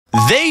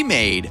They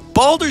made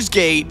Baldur's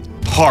Gate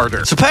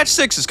harder. So patch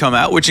 6 has come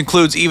out, which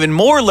includes even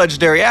more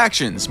legendary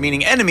actions,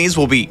 meaning enemies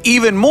will be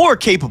even more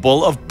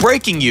capable of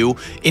breaking you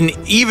in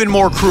even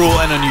more cruel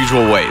and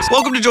unusual ways.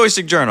 Welcome to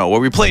Joystick Journal, where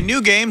we play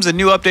new games and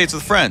new updates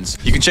with friends.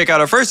 You can check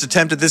out our first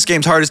attempt at this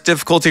game's hardest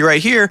difficulty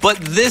right here, but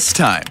this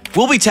time,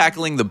 we'll be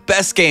tackling the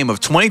best game of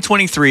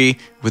 2023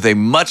 with a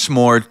much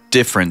more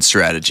different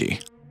strategy.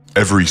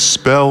 Every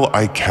spell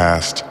I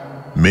cast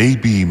may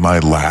be my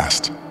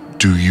last.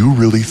 Do you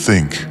really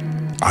think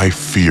I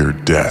fear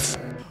death?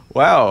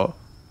 Wow.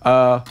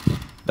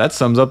 That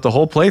sums up the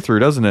whole playthrough,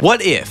 doesn't it?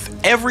 What if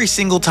every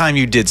single time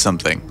you did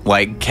something,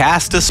 like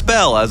cast a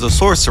spell as a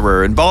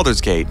sorcerer in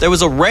Baldur's Gate, there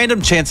was a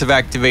random chance of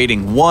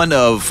activating one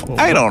of,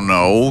 I don't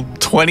know,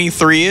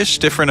 23-ish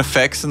different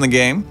effects in the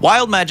game?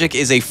 Wild Magic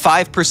is a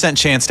 5%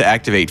 chance to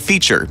activate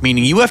feature,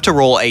 meaning you have to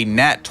roll a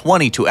nat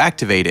 20 to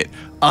activate it,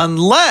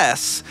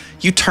 unless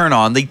you turn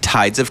on the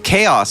Tides of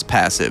Chaos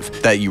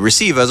passive that you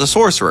receive as a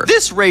sorcerer.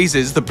 This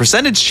raises the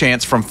percentage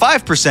chance from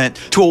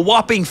 5% to a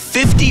whopping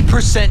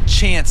 50%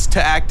 chance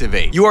to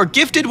activate. You are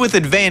gifted with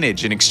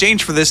advantage in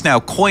exchange for this now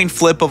coin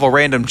flip of a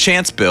random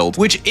chance build,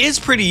 which is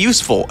pretty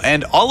useful,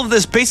 and all of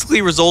this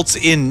basically results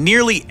in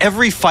nearly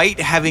every fight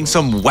having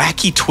some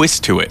wacky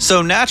twist to it.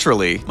 So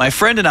naturally, my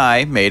friend and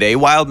I made a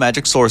Wild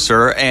Magic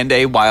Sorcerer and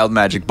a Wild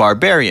Magic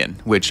Barbarian,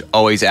 which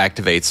always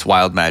activates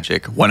Wild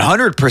Magic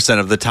 100%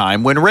 of the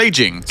time when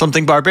raging.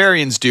 Something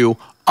barbarians do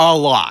a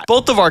lot.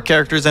 Both of our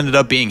characters ended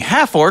up being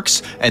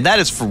half-orcs, and that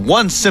is for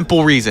one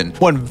simple reason.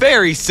 One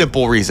very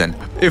simple reason.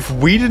 If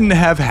we didn't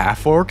have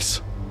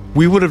half-orcs,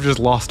 we would have just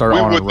lost our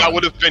honor run. That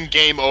would have been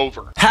game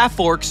over.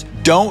 Half-orcs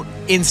don't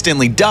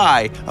instantly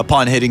die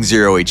upon hitting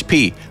 0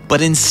 HP,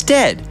 but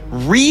instead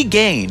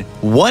regain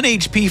 1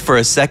 HP for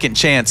a second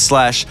chance /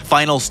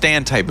 final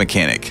stand type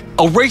mechanic.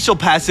 A racial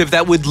passive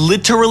that would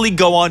literally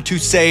go on to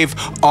save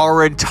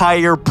our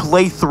entire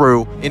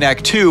playthrough in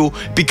Act 2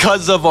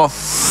 because of a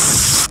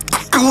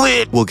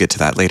glitch. We'll get to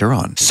that later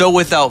on. So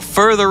without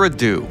further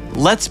ado,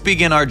 let's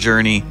begin our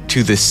journey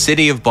to the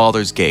city of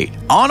Baldur's Gate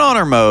on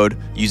honor mode,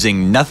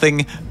 using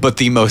nothing but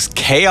the most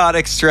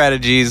chaotic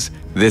strategies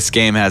this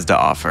game has to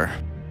offer.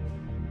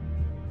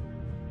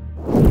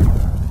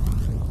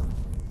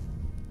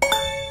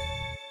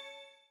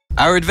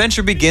 Our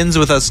adventure begins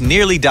with us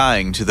nearly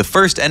dying to the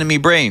first enemy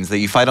brains that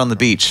you fight on the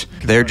beach.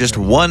 They're just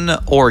one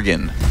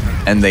organ,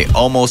 and they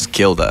almost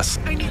killed us.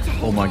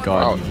 Oh my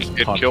god. Wow, you just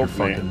it popped killed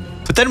your me. fucking...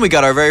 But then we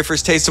got our very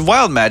first taste of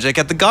wild magic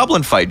at the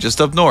goblin fight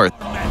just up north.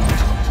 To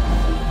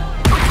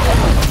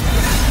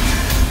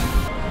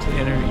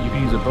enter, you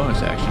can use a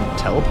bonus action.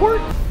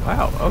 Teleport?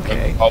 Wow,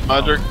 okay. Wild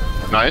Magic,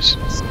 nice.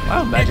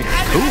 Wild magic is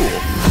cool.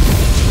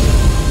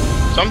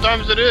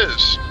 Sometimes it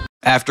is.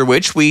 After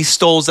which, we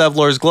stole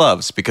Zevlor's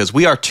gloves, because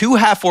we are two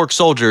half-orc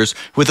soldiers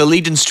with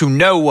allegiance to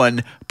no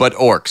one but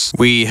orcs.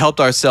 We helped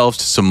ourselves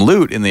to some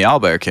loot in the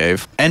Owlbear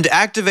Cave, and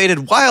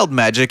activated wild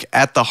magic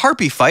at the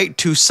Harpy fight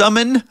to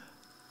summon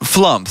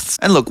Flumps.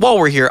 And look, while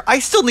we're here, I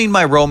still need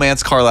my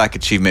Romance Karlach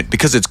achievement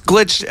because it's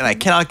glitched and I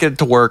cannot get it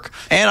to work.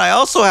 And I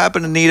also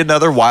happen to need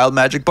another Wild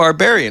Magic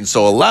Barbarian,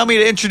 so allow me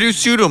to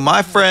introduce you to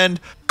my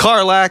friend,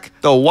 Karlach,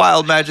 the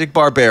Wild Magic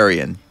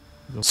Barbarian.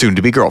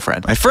 Soon-to-be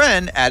girlfriend. My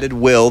friend added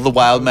Will, the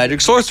Wild Magic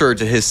Sorcerer,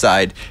 to his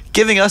side,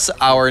 giving us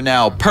our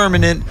now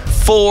permanent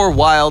 4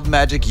 Wild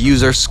Magic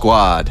user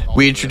squad.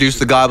 We introduced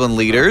the Goblin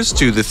leaders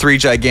to the 3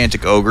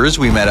 gigantic ogres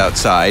we met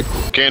outside.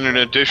 Gain an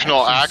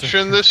additional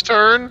action this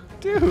turn?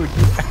 Dude, you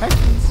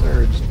action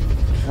surged.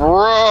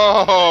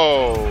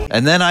 Bro!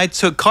 And then I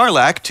took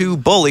Karlach to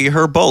bully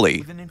her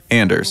bully.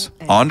 Anders.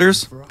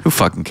 Anders? Who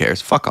fucking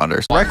cares? Fuck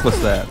Anders. Reckless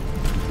that.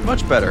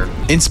 Much better.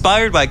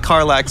 Inspired by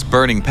Karlach's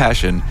burning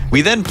passion,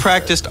 we then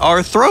practiced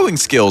our throwing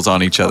skills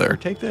on each other.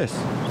 Take this.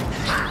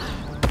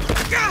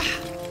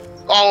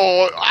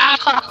 Oh,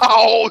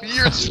 ow!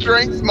 Your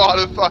strength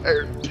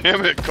modifier.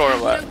 Damn it, I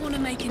Karlach. don't want to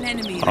make an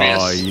enemy of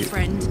Oh, this, you-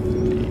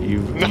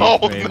 friend. No.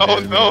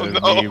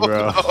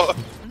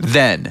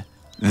 Then,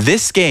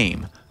 this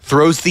game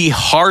throws the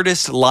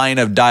hardest line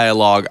of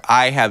dialogue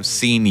I have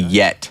seen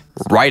yet,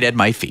 right at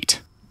my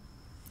feet.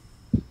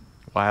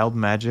 Wild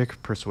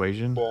magic,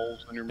 persuasion.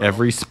 Balls in your mouth.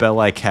 Every spell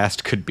I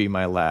cast could be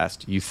my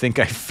last. You think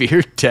I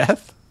fear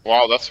death?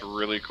 Wow, that's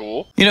really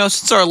cool. You know,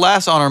 since our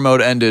last honor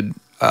mode ended,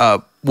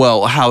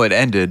 well, how it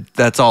ended,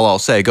 that's all I'll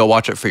say. Go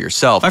watch it for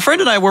yourself. My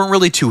friend and I weren't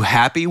really too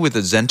happy with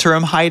the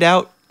Zhentarim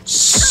hideout,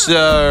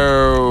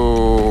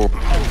 so...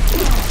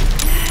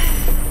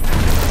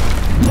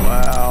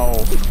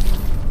 Wow.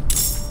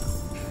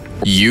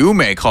 You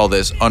may call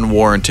this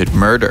unwarranted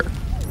murder.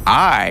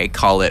 I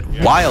call it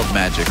wild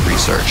magic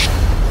research. Go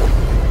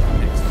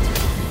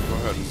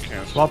ahead and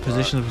cancel. Swap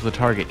positions with the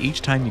target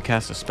each time you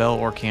cast a spell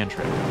or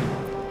cantrip.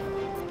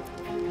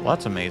 Well,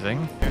 that's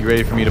amazing. You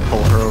ready for me to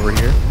pull her over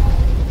here?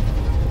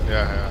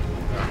 Yeah.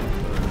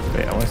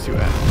 Wait, I want to see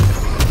what happens.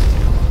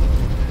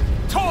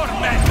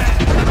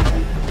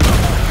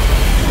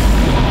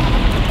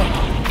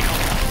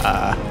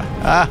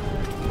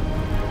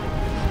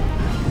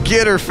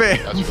 Get her,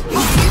 fam!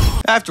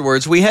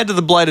 Afterwards, we head to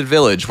the Blighted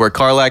Village, where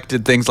Karlach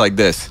did things like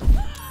this.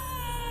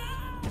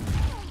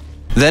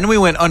 Then we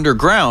went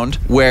underground,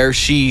 where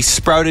she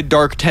sprouted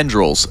dark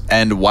tendrils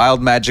and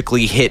wild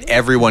magically hit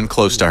everyone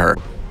close to her.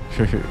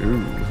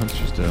 Ooh, that's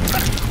just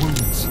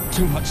Wounds,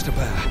 too much to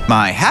bear.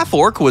 My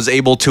half-orc was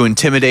able to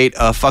intimidate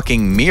a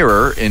fucking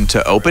mirror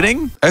into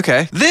opening.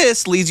 Okay.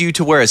 This leads you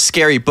to where a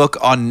scary book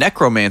on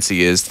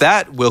necromancy is.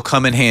 That will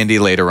come in handy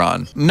later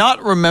on.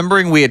 Not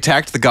remembering we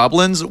attacked the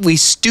goblins, we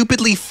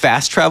stupidly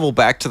fast travel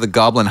back to the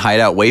goblin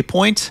hideout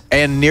waypoint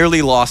and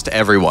nearly lost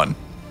everyone.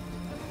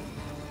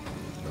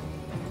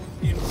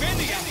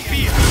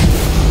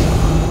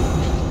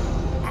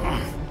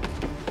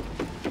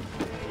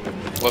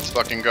 Let's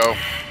fucking go.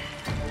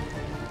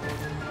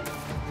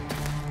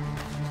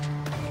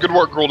 Good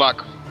work,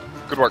 Grulnak.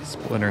 Good work.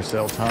 Splinter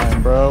Cell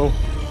time, bro.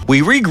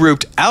 We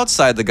regrouped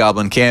outside the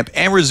goblin camp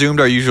and resumed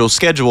our usual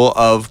schedule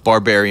of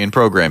barbarian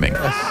programming.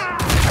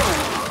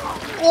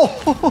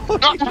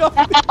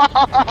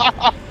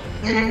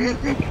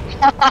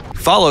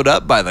 Followed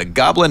up by the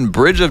Goblin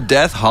Bridge of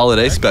Death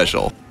Holiday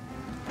Special.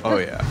 Oh,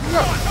 yeah.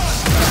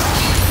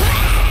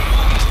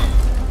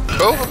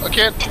 Oh, I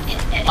can't.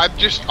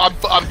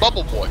 I'm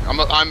Bubble Boy.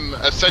 I'm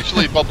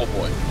essentially Bubble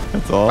Boy.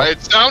 That's all.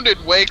 It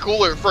sounded way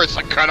cooler at first.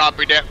 I cannot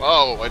be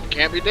Oh, it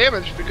can't be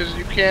damaged because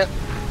you can't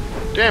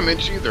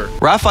damage either.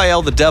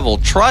 Raphael the Devil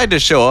tried to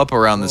show up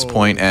around this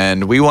point,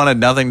 and we wanted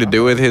nothing to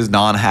do with his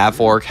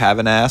non-half-orc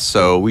having ass,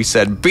 so we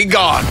said, "Be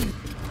gone!"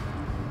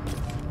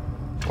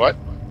 What?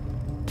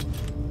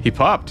 He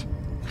popped.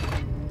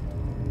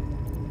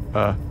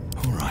 All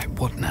right,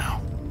 what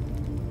now?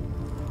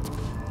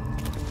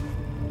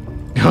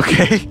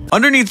 Okay.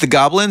 Underneath the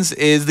goblins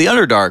is the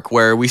Underdark,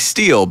 where we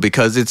steal,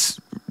 because it's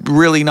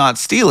really not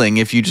stealing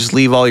if you just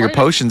leave all your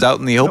potions out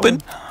in the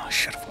open. Oh, I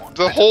should have warned.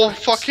 The whole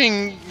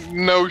fucking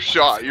no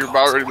shot. You're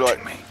about ready to be like,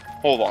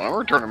 hold on, I'm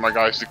returning my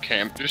guys to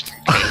camp just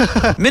in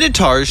case.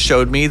 Minotaurs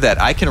showed me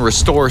that I can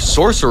restore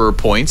sorcerer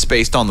points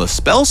based on the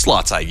spell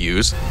slots I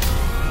use.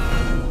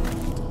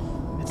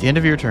 At the end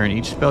of your turn,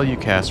 each spell you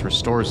cast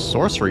restores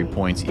sorcery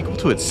points equal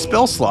to its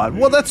spell slot.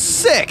 Well, that's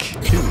sick!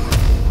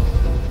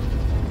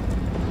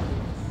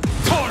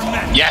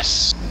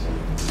 Yes!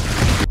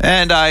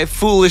 And I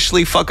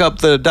foolishly fuck up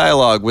the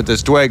dialogue with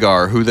this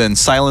Dwegar, who then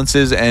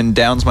silences and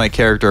downs my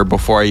character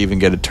before I even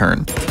get a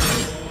turn.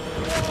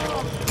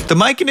 The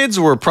Myconids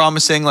were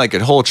promising like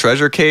a whole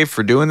treasure cave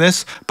for doing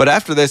this, but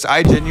after this,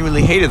 I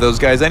genuinely hated those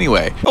guys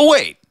anyway. Oh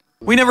wait,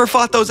 we never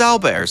fought those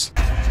owlbears.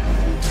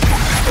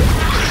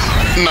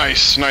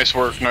 Nice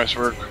work, nice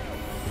work.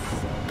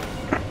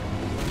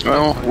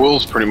 Well,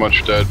 Will's pretty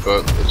much dead,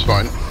 but it's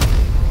fine.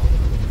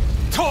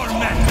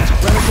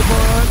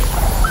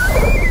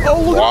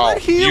 Oh, look Wow. at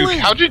that healing!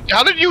 How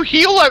did you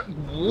heal it?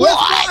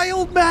 What?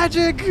 Wild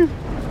magic!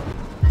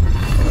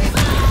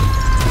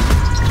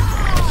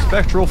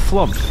 Spectral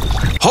flump.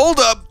 Hold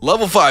up,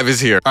 level 5 is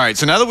here. All right,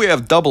 so now that we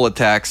have double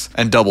attacks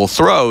and double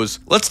throws,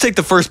 let's take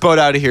the first boat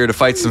out of here to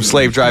fight some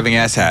slave driving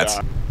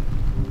asshats.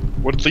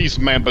 What do these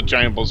mamba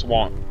jambos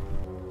want?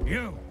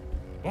 You,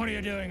 what are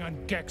you doing on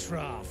Gex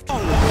Raft?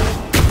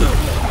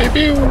 Hey,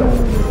 pew.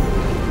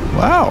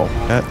 Wow.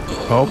 That,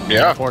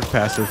 Yeah. Fork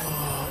passive.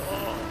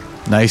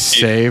 Nice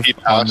save he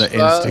on the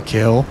passed that?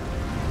 insta-kill.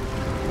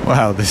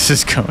 Wow, this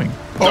is going.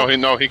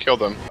 No, he killed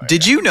them.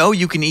 Did you know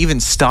you can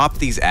even stop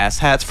these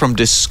asshats from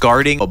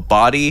discarding a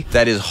body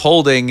that is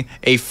holding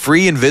a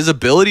free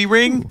invisibility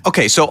ring?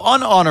 Okay, so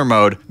on honor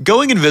mode,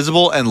 going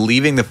invisible and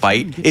leaving the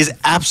fight is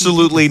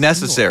absolutely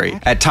necessary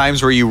at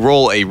times where you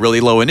roll a really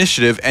low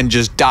initiative and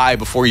just die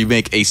before you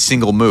make a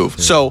single move.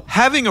 So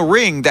having a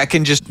ring that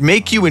can just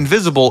make you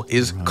invisible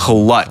is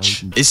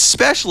clutch,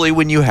 especially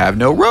when you have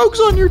no rogues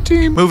on your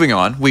team. Moving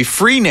on, we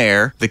free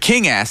Nair, the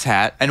king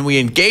asshat, and we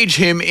engage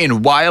him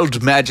in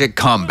wild magic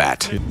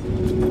combat.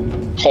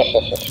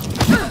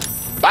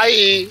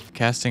 Bye.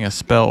 Casting a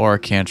spell or a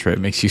cantrip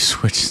makes you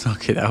switch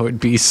socket. That would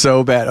be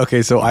so bad.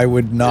 Okay, so I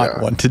would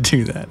not want to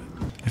do that.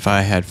 If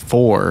I had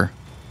 4,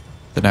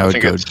 then I would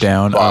think go it's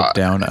down, 5. up,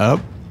 down,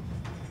 up.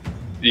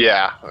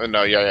 Yeah.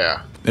 No.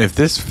 Yeah. If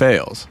this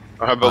fails,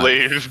 I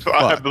believe.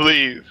 I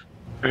believe.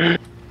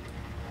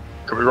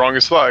 Could be wrong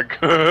as fuck.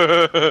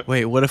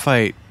 wait, what if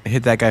I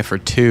hit that guy for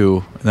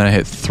 2 and then I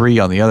hit 3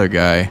 on the other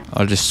guy?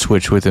 I'll just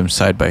switch with him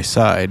side by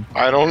side.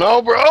 I don't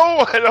know, bro.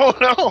 I don't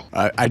know.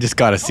 I just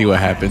gotta see what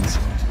happens.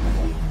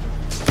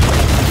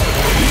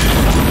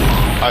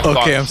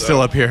 Okay, I'm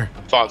still up here.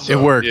 Thought so. It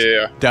worked.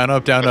 Yeah. Down,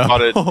 up, down, I up.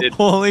 thought it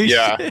Holy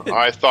yeah, shit.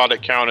 I thought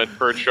it counted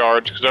per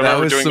charge because I That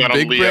remember was doing some that on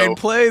big Leo. brain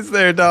plays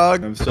there,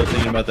 dog. I'm still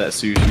thinking about that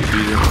sushi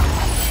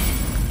feeder.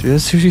 Dude,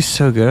 that sushi's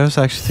so good. I was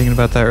actually thinking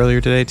about that earlier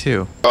today,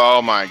 too.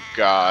 Oh my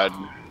god.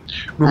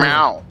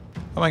 Meow.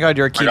 Oh my god,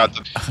 you're a I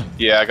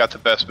kitty. got the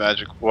best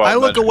magic. I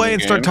look away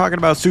and start talking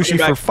about sushi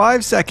for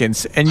 5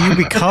 seconds, and you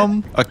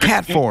become a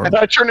cat form. And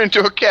I turn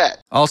into a cat.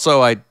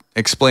 Also, I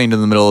explained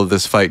in the middle of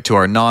this fight to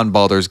our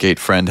non-Baldur's Gate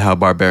friend how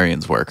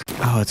barbarians work.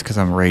 Oh, it's because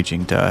I'm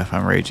raging, duh. If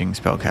I'm raging,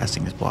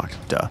 spellcasting is blocked,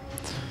 duh.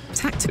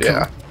 Tactical.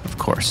 Yeah. Of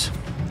course.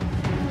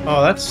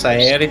 Oh, that's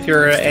sad. If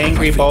you're an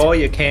angry boy,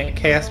 you can't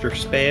cast your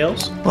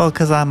spells. Well,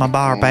 because I'm a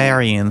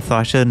barbarian, so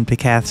I shouldn't be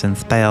casting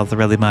spells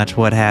really much,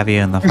 what have you,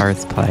 in the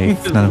first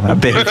place. None of my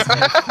business.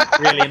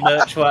 Really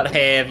much what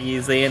have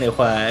yous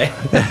anyway.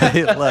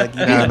 Look,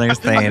 you don't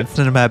understand. It's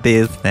none of my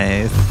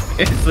business.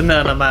 It's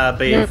none of my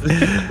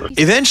business.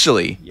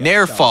 Eventually,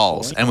 Nair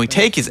falls, and we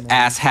take his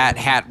ass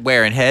hat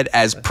wearing head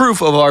as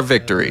proof of our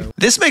victory.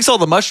 This makes all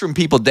the mushroom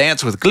people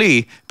dance with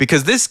glee,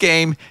 because this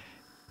game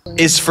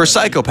is for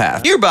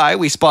psychopaths. Nearby,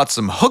 we spot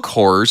some hook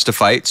horrors to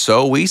fight,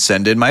 so we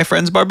send in my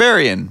friend's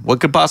barbarian. What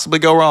could possibly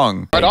go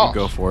wrong? Right off.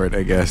 Go for it,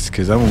 I guess,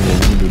 because I'm a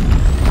little wounded.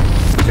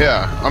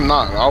 Yeah, I'm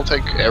not. I'll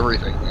take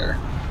everything there.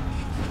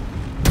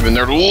 Even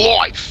their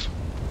life.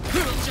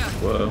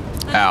 Whoa.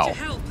 Ow.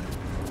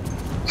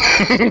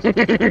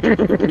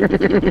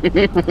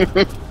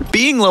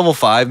 Being level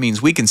 5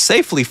 means we can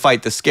safely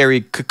fight the scary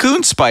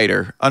cocoon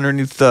spider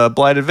underneath the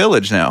blighted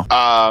village now.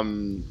 I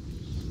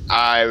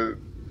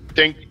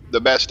think the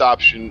best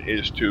option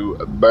is to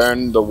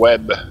burn the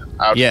web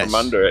out from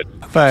under it.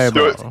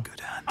 Fireball. Do it.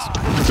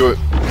 Do it.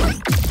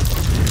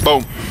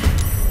 Boom.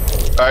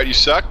 Alright, you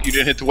suck. You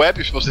didn't hit the web.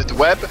 You're supposed to hit the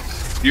web.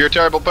 You're a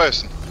terrible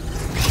person.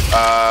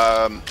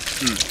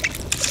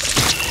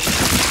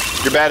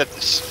 You're bad at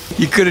this.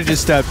 You could have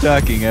just stopped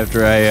talking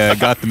after I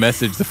got the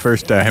message the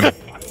first time.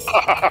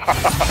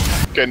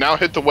 Okay, now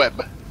hit the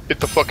web. Hit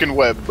the fucking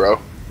web, bro.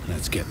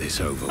 Let's get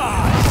this over with.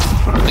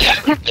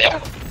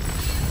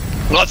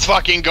 Let's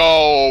fucking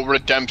go,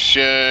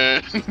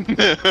 redemption.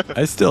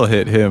 I still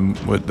hit him.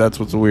 That's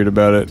what's weird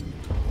about it.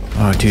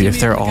 Oh, dude, if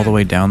they're all the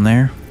way down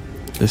there,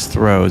 this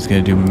throw is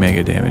going to do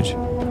mega damage.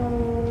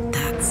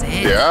 That's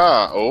it.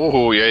 Yeah.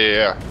 Oh,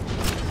 yeah.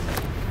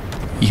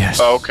 Yes.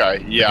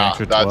 Okay. Yeah.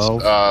 Extra That's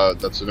 12.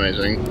 that's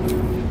amazing.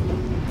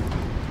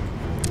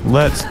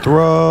 Let's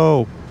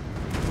throw.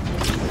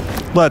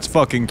 Let's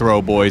fucking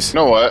throw, boys. You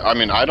know what? I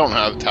mean, I don't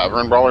have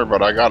Tavern Brawler,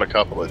 but I got a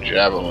couple of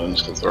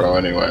javelins to throw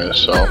anyway,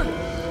 so.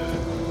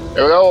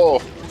 Here we go.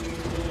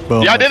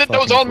 Boom, Yeah, I did let's it. That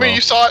was fucking on me. throw.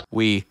 You saw it.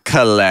 We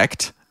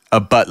collect a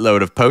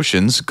buttload of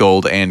potions,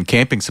 gold, and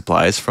camping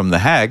supplies from the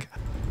hag.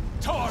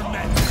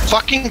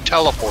 Fucking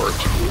teleport.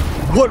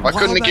 What? Why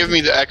couldn't it give me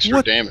the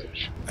extra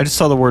damage? I just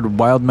saw the word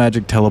wild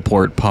magic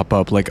teleport pop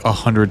up like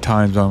 100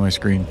 times on my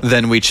screen.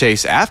 Then we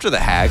chase after the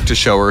hag to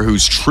show her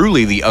who's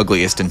truly the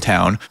ugliest in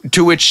town,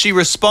 to which she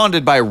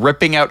responded by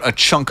ripping out a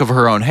chunk of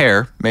her own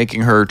hair,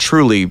 making her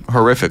truly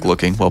horrific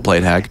looking. Well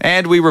played, hag.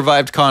 And we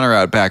revived Connor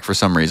out back for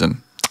some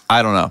reason.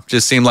 I don't know.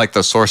 Just seemed like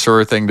the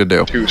sorcerer thing to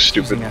do. Too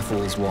stupid.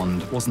 Ethel's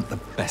wand wasn't the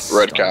best.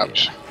 Red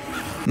caps.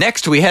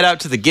 Next, we head out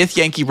to the Gith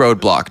Yankee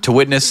roadblock to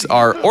witness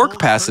our orc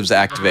passives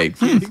activate.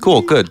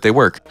 Cool, good, they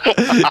work.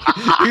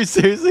 You're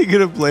seriously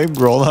gonna blame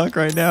Grolhawk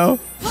right now?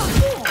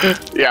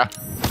 Yeah.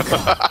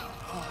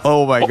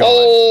 Oh my god.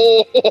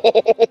 Oh.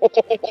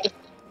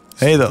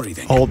 Hey,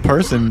 the old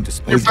person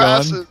You're is gone.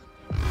 passive.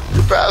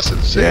 You're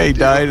passive. Yeah, he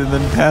died and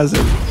then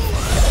passive.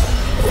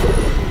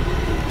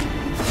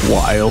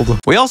 Wild.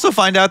 We also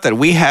find out that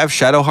we have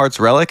Shadowheart's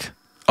relic.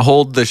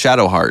 Hold the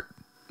Shadowheart.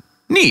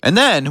 Neat. And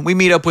then we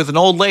meet up with an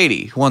old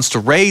lady who wants to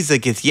raise a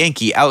Gith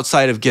Yankee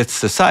outside of Gith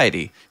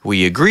society.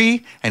 We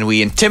agree, and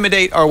we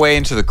intimidate our way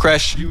into the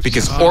creche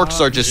because orcs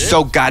are just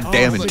so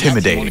goddamn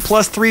intimidating.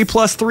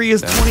 +3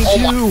 is 22. Oh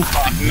my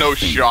god, no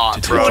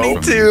shot, bro.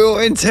 22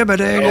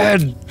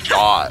 intimidated.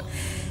 God.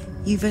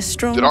 You've a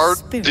strong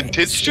spirit. Did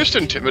Tits just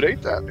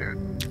intimidate that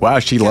dude? Wow,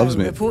 she loves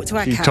me. Report to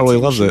our She captain. totally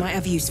loves She it. might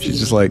have use for She's you.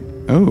 just like,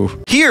 oh.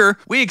 Here,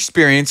 we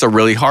experience a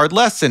really hard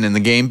lesson in the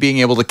game being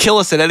able to kill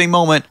us at any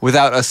moment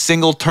without a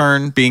single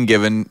turn being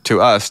given to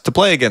us to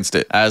play against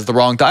it, as the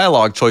wrong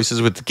dialogue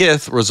choices with the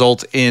Gith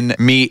result in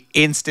me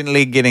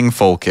instantly getting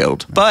full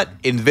killed. But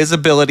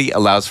invisibility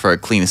allows for a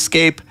clean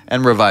escape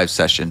and revive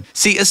session.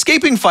 See,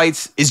 escaping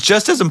fights is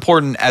just as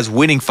important as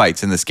winning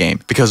fights in this game,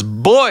 because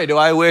boy do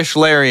I wish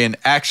Larian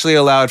actually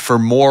allowed for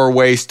more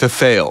ways to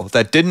fail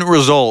that didn't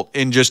result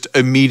in just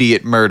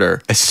immediate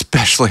murder,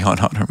 especially on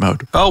hunter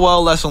mode. Oh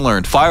well, lesson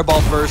learned.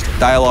 Fireball first,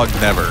 dialogue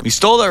never. We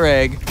stole their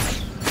egg.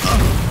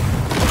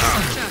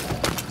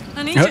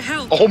 I need your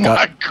help. Oh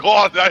my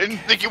god, I didn't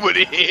think it would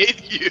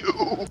hit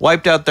you.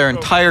 Wiped out their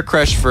entire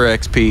creche for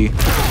XP.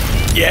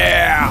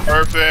 Yeah!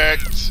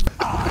 Perfect.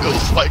 It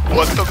was like,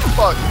 what the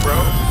fuck, bro?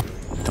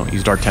 Don't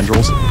use dark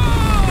tendrils. Come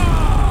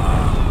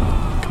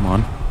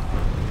on.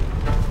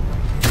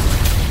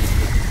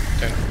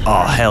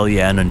 Oh, hell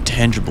yeah, an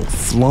intangible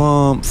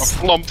flump. A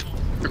flump.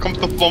 Here comes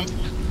the flump.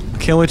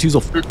 Can't wait to use a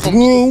Here comes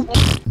the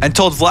flump. And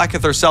told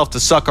Vlaakith herself to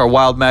suck our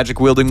wild magic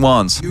wielding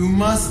wands. You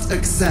must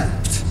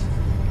accept,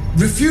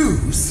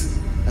 refuse,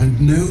 and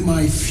know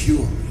my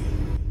fury.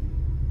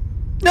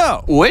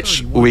 No.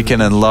 Which we can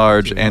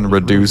enlarge and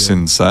reduce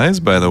in size,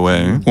 by the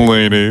way.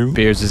 Ladies.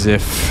 Appears as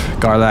if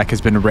Garlack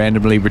has been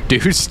randomly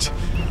reduced.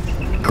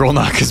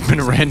 Grolnock has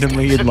been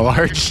randomly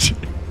enlarged.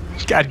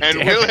 God and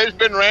damn Will it. has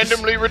been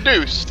randomly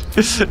reduced.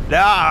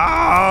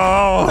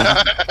 No!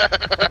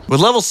 With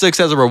level 6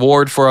 as a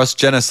reward for us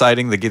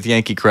genociding the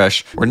Githyanki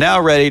Kresh, we're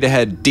now ready to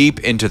head deep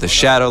into the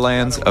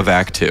Shadowlands of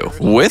Act 2.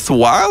 With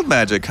wild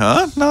magic,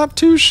 huh? Not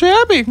too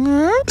shabby.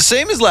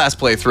 Same as last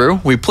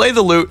playthrough, we play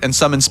the loot and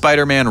summon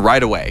Spider-Man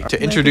right away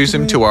to introduce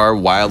him to our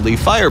wildly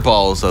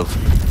fireballs of,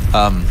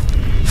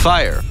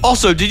 fire.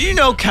 Also, did you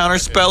know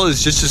Counterspell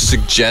is just a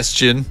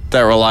suggestion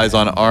that relies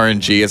on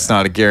RNG? It's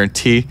not a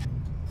guarantee.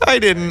 I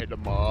didn't.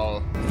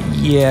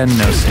 Yeah,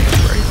 no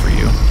sanctuary for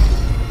you.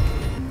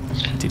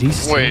 Did he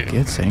still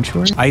get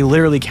sanctuary? I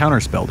literally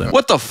counterspelled him.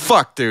 What the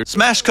fuck, dude?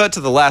 Smash cut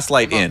to the Last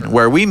Light Inn,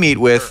 where we meet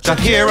with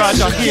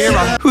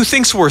Jahira, who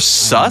thinks we're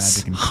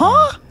sus?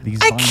 Huh?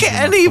 I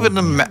can't even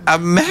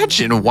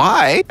imagine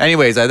why.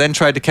 Anyways, I then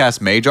tried to cast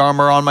Mage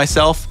Armor on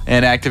myself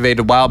and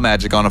activated Wild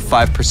Magic on a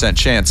 5%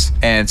 chance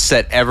and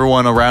set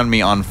everyone around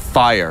me on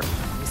fire.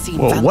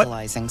 Whoa, what?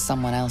 Vandalizing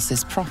someone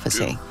else's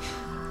property.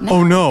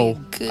 Oh no,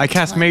 I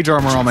cast Mage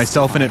Armor on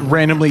myself and it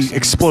randomly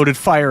exploded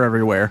fire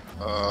everywhere.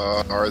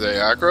 Are they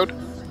aggroed?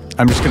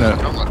 I'm just gonna,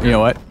 you know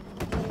what?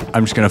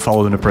 I'm just gonna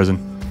follow them to prison.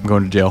 I'm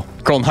going to jail.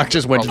 Goldenhawk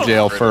just went to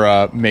jail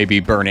for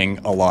maybe burning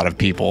a lot of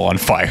people on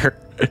fire.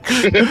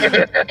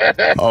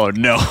 Oh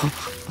no.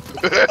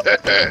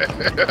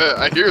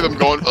 I hear them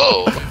going,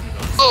 oh.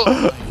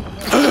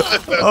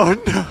 Oh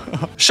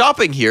no.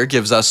 Shopping here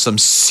gives us some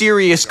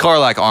serious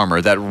Karlach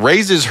armor that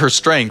raises her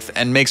strength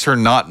and makes her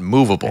not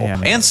movable.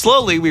 And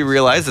slowly we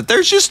realize that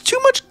there's just too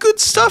much good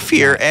stuff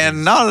here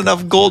and not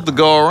enough gold to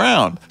go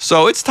around.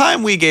 So it's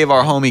time we gave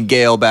our homie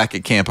Gale back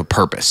at camp a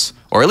purpose,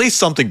 or at least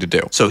something to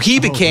do. So he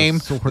became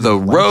the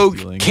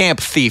rogue camp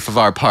thief of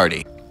our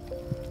party.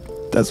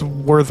 That's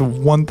worth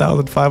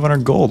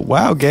 1,500 gold.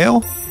 Wow,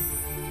 Gale.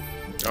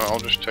 I'll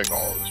just take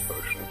all of his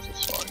potions.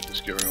 It's fine.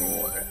 Just giving them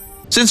away.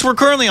 Since we're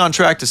currently on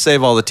track to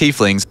save all the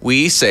tieflings,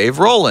 we save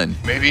Roland.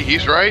 Maybe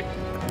he's right.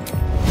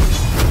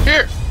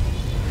 Here.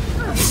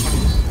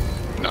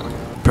 No.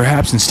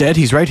 Perhaps instead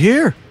he's right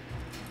here.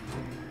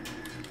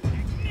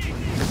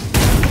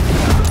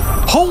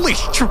 Holy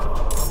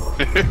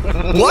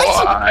What?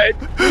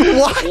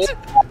 What?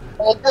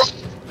 Oh, bro.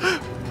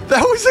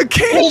 That was a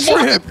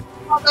cantrip.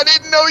 I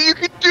didn't know you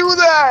could do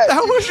that.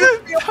 That was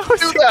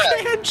a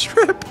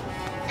cantrip.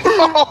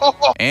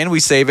 And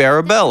we save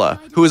Arabella,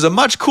 who is a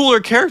much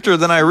cooler character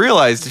than I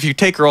realized if you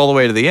take her all the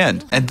way to the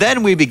end. And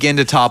then we begin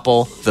to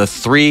topple the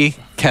 3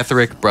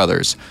 Ketheric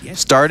brothers,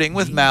 starting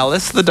with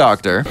Malice the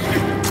Doctor.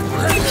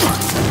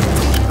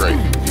 Great.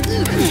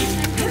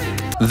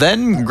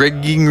 Then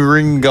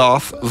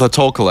Gringringoth the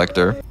Toll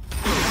Collector.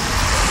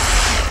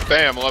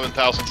 Bam,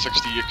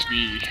 11,060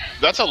 XP.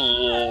 That's a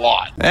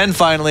lot. And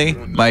finally,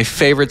 my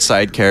favorite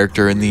side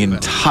character in the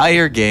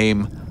entire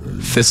game,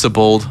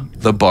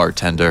 Thistlebold the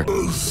Bartender.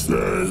 Oh,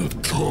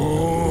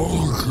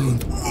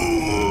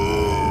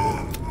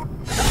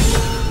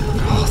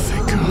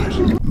 thank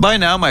God. By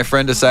now, my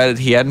friend decided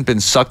he hadn't been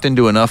sucked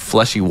into enough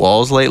fleshy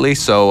walls lately,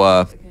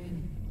 so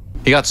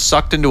he got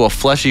sucked into a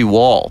fleshy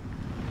wall.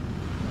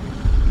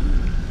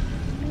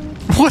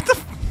 What the?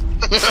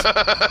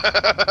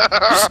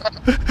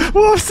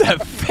 What was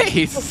that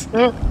face?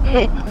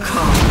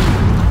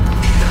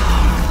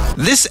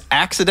 This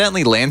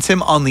accidentally lands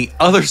him on the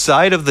other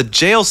side of the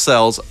jail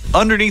cells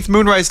underneath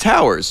Moonrise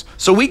Towers.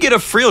 So we get a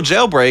free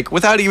jailbreak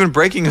without even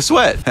breaking a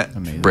sweat.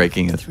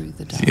 Breaking it.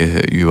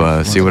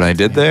 You see what I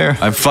did there?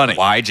 I'm funny.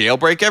 Why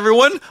jailbreak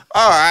everyone? Oh,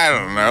 I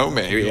don't know.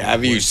 Maybe.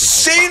 Have you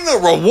seen the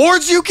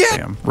rewards you get?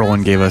 Damn,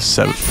 Roland gave us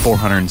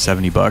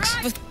 470 bucks.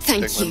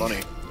 Thank Take my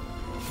money.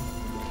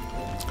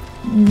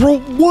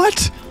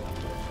 What?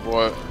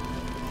 What?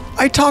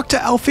 I talked to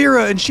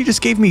Alfira and she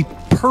just gave me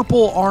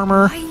purple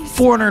armor,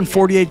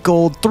 448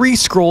 gold, 3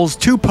 scrolls,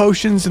 2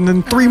 potions, and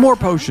then 3 more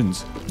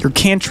potions. Your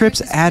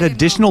cantrips add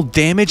additional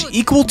damage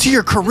equal to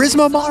your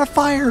charisma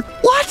modifier?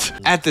 What?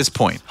 At this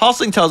point,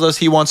 Halsing tells us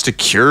he wants to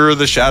cure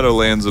the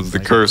Shadowlands of the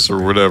curse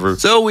or whatever.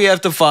 So we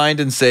have to find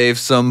and save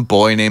some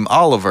boy named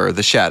Oliver,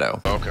 the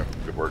Shadow. Okay,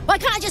 good work. Why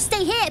can't I just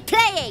stay here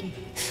playing?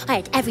 I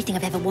had everything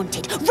I've ever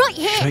wanted, right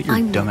here. Shut your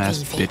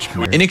dumbass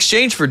bitch. In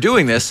exchange for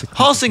doing this,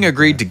 Halsing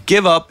agreed to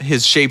give up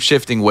his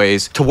shape-shifting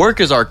ways to work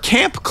as our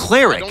camp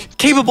cleric,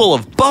 capable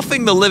of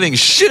buffing the living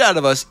shit out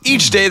of us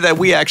each day that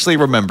we actually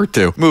remember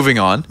to. Moving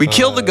on, we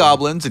kill the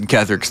goblins in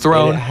Ketheric's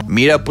throne,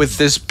 meet up with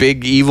this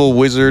big evil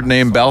wizard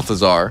named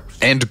Balthazar,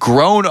 and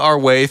groan our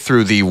way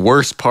through the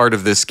worst part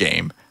of this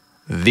game,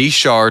 the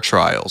Shar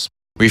Trials.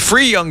 We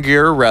free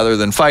Younggear rather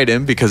than fight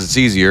him because it's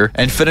easier,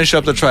 and finish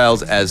up the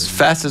trials as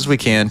fast as we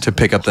can to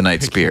pick up the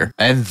Night Spear.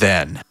 And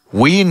then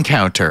we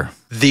encounter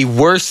the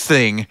worst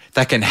thing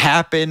that can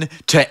happen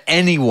to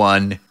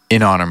anyone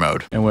in honor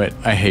mode. And wait,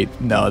 I hate,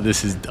 no,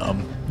 this is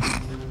dumb.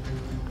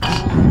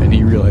 And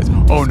he realized,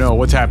 oh no,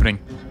 what's happening?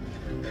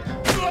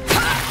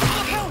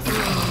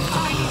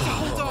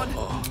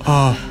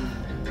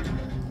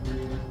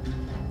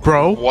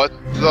 Bro? What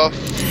the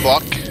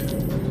fuck?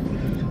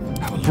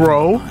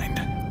 Bro?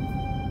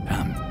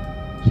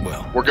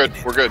 We're good.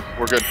 We're good.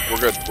 We're good. We're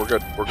good. We're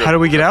good. We're good. How do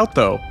we get out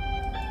though?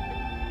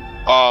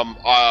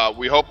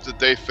 We hope that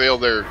they fail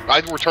their. I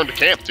returned to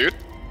camp, dude.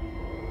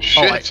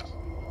 Shit.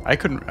 I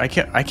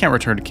can't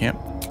return to camp.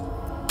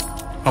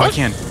 Oh, I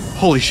can.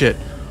 Holy shit.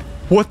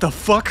 What the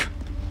fuck?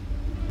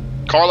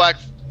 Karlach,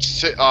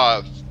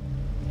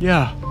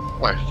 Yeah.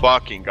 my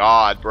fucking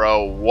god,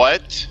 bro.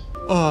 What?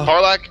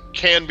 Karlach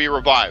can be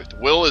revived.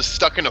 Will is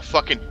stuck in a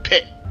fucking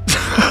pit.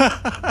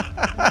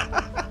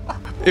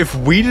 If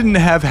we didn't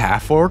have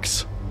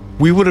half-orcs,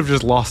 we would have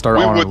just lost our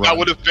honor run. That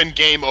would have been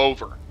game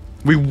over.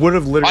 We would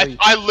have literally...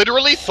 I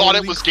literally thought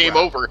it was game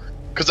over,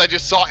 because I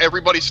just saw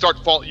everybody start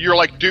falling. You're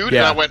like, dude,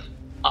 and I went,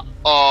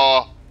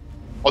 I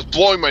was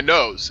blowing my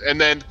nose, and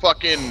then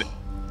fucking,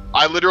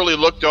 I literally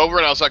looked over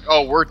and I was like,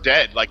 oh, we're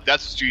dead. Like,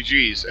 that's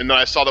GG's. And then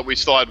I saw that we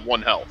still had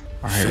 1 health.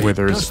 Alright,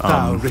 Withers,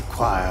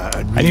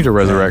 I need to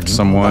resurrect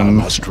someone.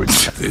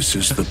 This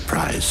is the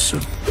price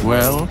of...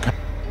 Well...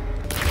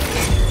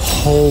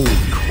 Holy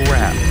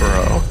crap,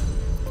 bro.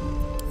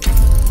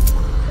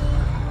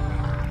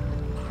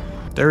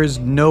 There is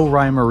no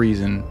rhyme or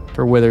reason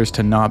for Withers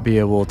to not be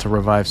able to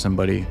revive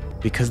somebody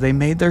because they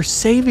made their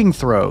saving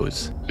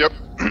throws. Yep.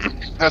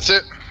 That's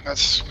it.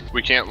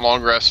 We can't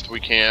long rest.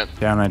 We can't.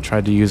 Yeah, and I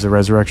tried to use the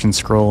resurrection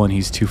scroll and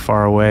he's too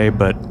far away,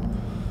 but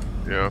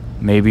yeah.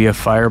 Maybe a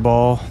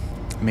fireball.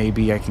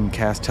 Maybe I can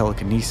cast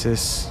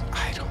telekinesis.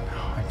 I don't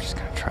know. I'm just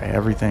gonna try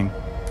everything.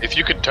 If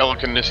you could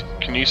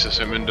telekinesis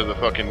him into the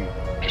fucking...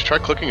 Just try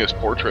clicking his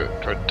portrait.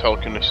 Try to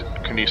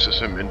telekinesis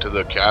him into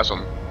the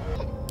chasm.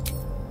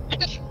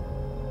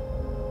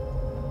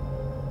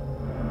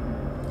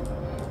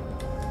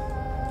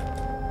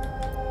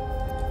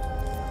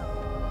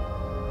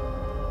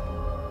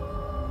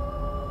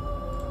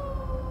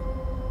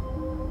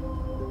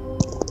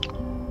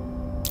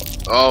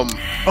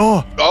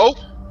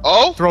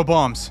 Oh! Throw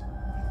bombs.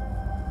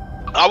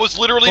 I was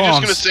literally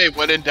just gonna say,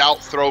 when in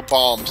doubt, throw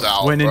bombs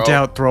out. When in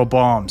doubt, throw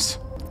bombs.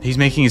 He's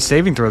making his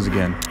saving throws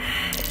again.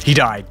 He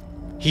died.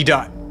 He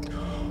died.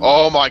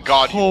 Oh my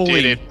god, you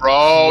did it,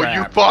 bro. Crap.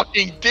 You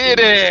fucking did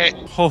it.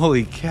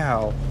 Holy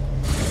cow.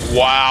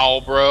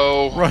 Wow,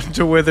 bro. Run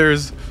to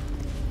Withers.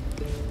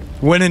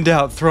 When in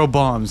doubt, throw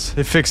bombs.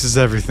 It fixes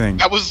everything.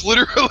 That was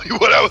literally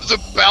what I was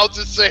about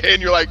to say,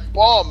 and you're like,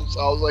 bombs.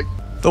 I was like...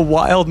 The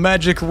wild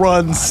magic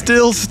run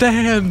still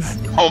stands.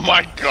 Oh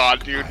my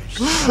god, dude.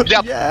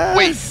 Yeah,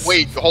 yes.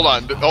 Wait, hold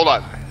on.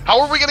 How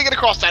are we gonna get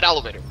across that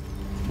elevator?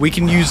 We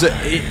can use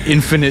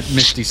infinite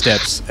misty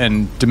steps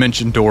and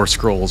dimension door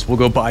scrolls. We'll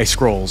go buy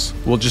scrolls.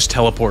 We'll just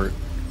teleport.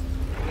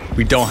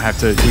 We don't have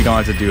to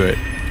do it.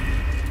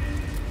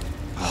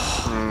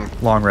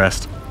 Long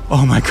rest.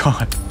 Oh my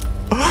god.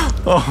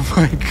 Oh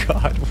my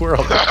god. We're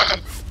all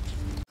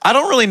I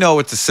don't really know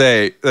what to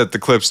say that the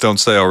clips don't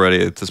say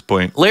already at this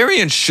point.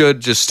 Larian should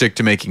just stick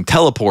to making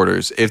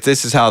teleporters if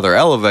this is how their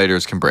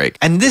elevators can break.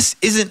 And this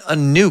isn't a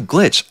new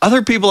glitch.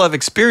 Other people have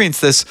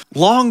experienced this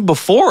long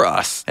before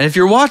us. And if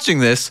you're watching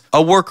this, a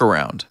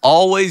workaround.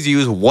 Always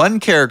use one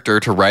character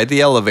to ride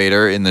the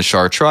elevator in the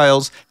Shar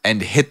Trials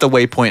and hit the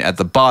waypoint at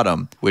the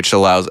bottom, which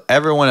allows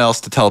everyone else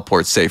to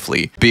teleport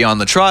safely.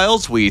 Beyond the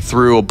trials, we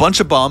threw a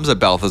bunch of bombs at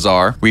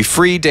Balthazar, we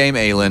free Dame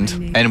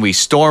Ayland, and we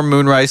storm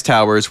Moonrise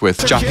Towers with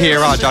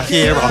Jahira.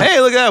 Hey,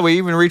 look at that, we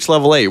even reached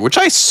level 8, which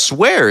I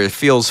swear it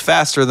feels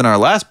faster than our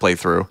last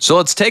playthrough. So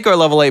let's take our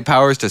level 8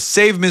 powers to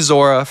save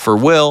Mizora for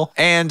Will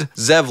and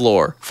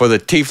Zevlor for the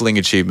Tiefling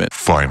achievement.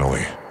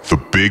 Finally, the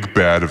big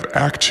bad of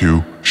Act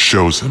 2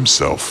 shows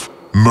himself.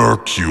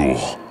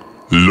 Mercule,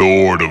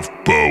 Lord of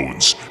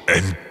Bones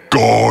and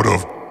God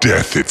of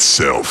Death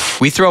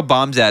itself. We throw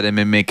bombs at him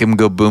and make him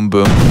go boom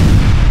boom.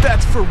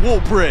 That's for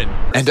Wolbrin.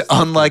 And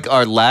unlike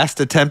our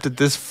last attempt at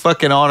this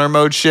fucking honor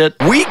mode shit,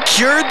 we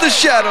cured the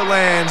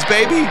Shadowlands,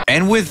 baby!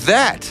 And with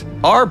that,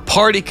 our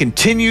party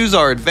continues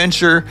our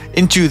adventure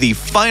into the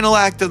final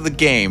act of the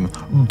game,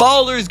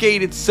 Baldur's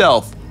Gate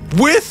itself,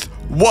 with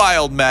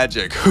wild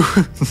magic.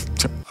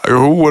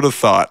 Who would have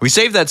thought? We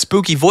saved that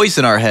spooky voice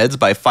in our heads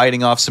by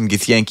fighting off some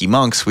Githyanki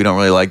monks. We don't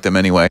really like them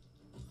anyway.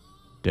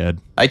 Dead.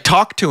 I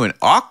talked to an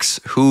ox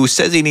who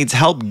says he needs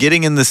help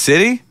getting in the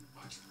city.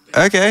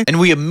 Okay. And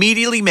we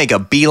immediately make a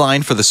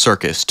beeline for the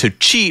circus to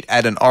cheat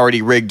at an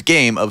already rigged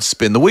game of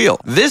Spin the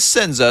Wheel. This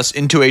sends us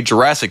into a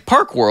Jurassic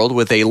Park world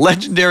with a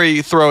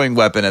legendary throwing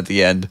weapon at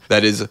the end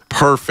that is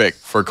perfect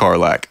for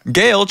Karlach.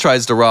 Gale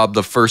tries to rob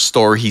the first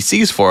store he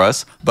sees for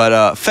us,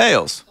 but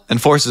fails and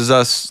forces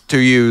us to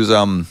use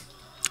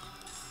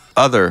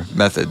other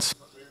methods.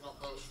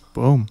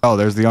 Boom. Oh,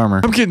 there's the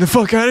armor. I'm getting the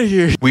fuck out of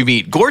here. We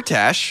meet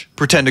Gortash,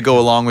 pretend to go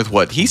along with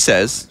what he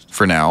says,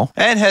 for now,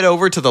 and head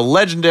over to the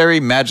legendary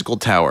magical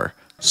tower,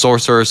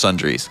 Sorcerer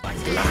Sundries.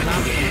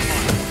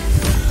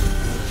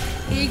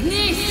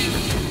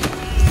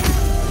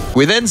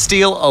 We then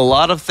steal a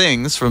lot of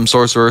things from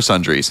Sorcerer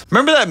Sundries.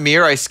 Remember that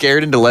mirror I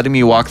scared into letting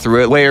me walk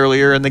through it way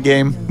earlier in the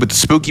game with the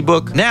spooky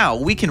book? Now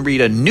we can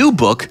read a new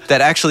book that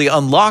actually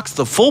unlocks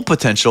the full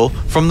potential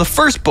from the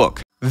first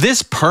book.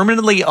 This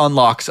permanently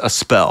unlocks a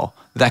spell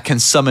that can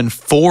summon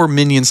 4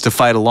 minions to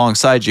fight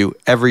alongside you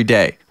every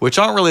day, which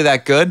aren't really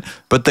that good,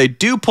 but they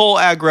do pull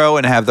aggro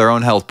and have their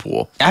own health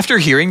pool. After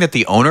hearing that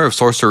the owner of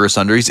Sorcerer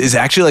Sundries is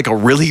actually like a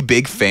really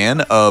big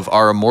fan of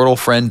our immortal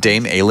friend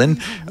Dame Aylin,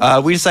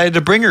 we decided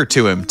to bring her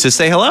to him to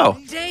say hello.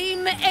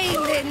 Dame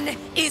Aylin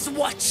is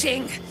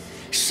watching.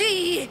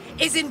 She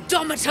is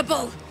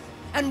indomitable.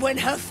 And when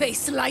her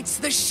face lights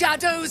the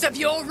shadows of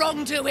your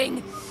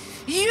wrongdoing,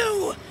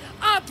 you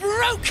are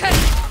broken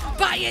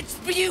by its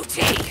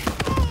beauty.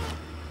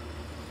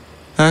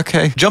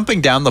 Okay.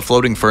 Jumping down the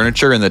floating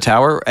furniture in the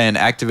tower and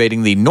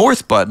activating the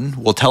north button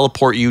will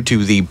teleport you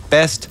to the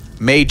best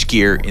mage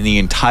gear in the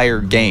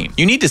entire game.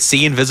 You need to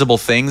see invisible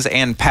things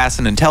and pass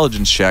an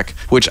intelligence check,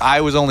 which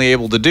I was only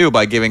able to do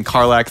by giving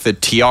Karlach the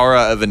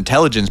tiara of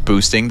intelligence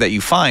boosting that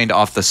you find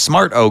off the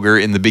smart ogre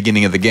in the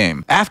beginning of the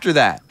game. After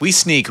that, we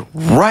sneak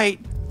right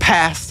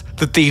past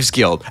the Thieves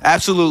Guild.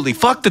 Absolutely,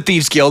 fuck the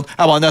Thieves Guild.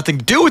 I want nothing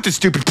to do with this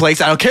stupid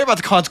place. I don't care about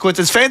the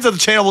consequences. Fans of the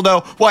channel will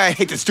know why I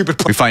hate this stupid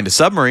place. We find a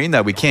submarine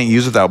that we can't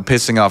use without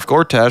pissing off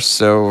Gortash,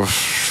 so...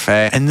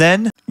 And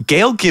then,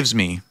 Gale gives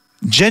me,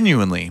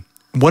 genuinely,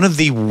 one of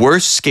the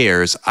worst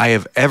scares I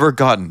have ever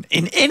gotten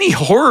in any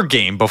horror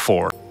game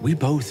before. We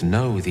both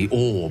know the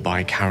orb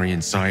I carry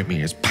inside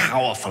me is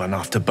powerful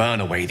enough to burn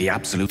away the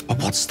absolute...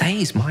 But what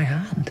stays my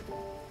hand?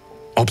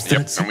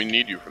 Obstinacy. Yep, and we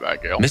need you for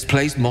that, Gale.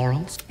 Misplaced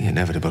morals? The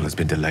inevitable has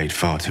been delayed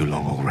far too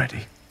long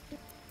already.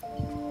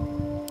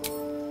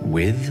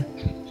 With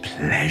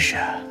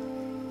pleasure.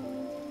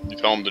 You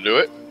tell him to do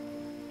it?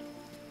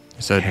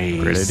 It's a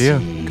great idea.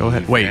 Go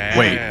ahead. Wait,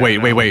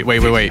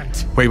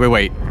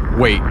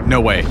 no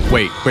way.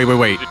 Wait. You're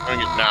doing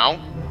it now?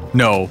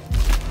 No.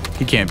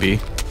 He can't be.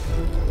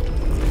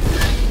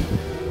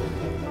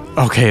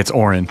 Okay, it's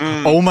Orin.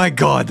 Oh my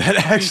god, that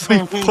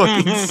actually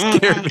fucking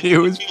scared me. It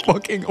was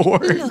fucking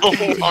Orin.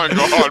 Oh my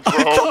god, bro.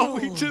 I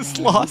thought we just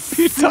lost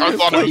the entire I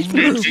thought it was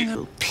Peachy.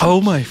 Oh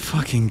my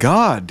fucking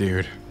god,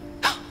 dude.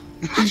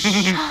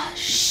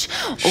 Hush.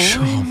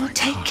 Orin will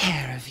take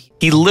care of you.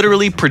 He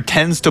literally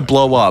pretends to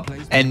blow up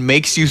and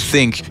makes you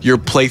think your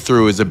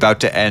playthrough is about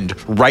to end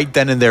right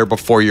then and there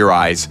before your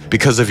eyes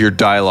because of your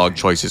dialogue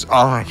choices.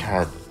 Oh my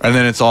god. And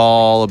then it's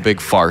all a big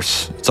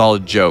farce. It's all a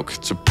joke.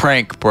 It's a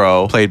prank,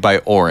 bro. Played by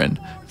Orin,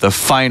 the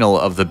final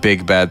of the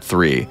Big Bad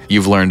 3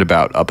 you've learned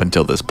about up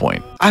until this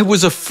point. I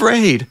was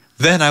afraid.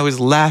 Then I was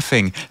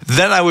laughing.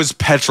 Then I was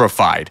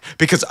petrified.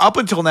 Because up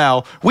until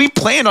now, we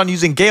planned on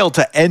using Gale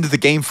to end the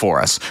game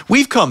for us.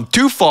 We've come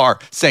too far,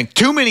 sank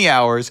too many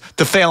hours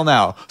to fail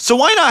now. So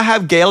why not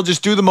have Gale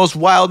just do the most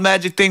wild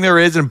magic thing there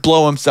is and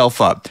blow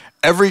himself up?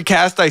 Every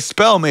cast I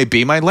spell may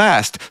be my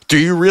last. Do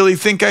you really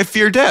think I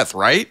fear death,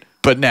 right?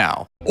 But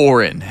now,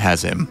 Orin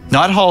has him.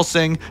 Not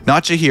Halsing,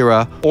 not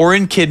Jaheira.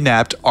 Orin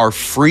kidnapped our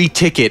free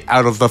ticket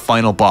out of the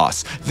final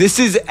boss. This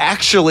is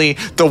actually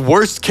the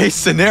worst case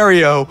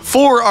scenario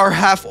for our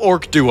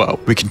half-orc duo.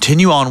 We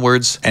continue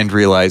onwards and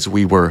realize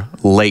we were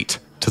late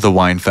to the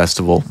wine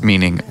festival,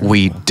 meaning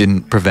we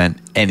didn't prevent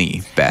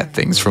any bad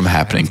things from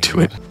happening to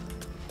it.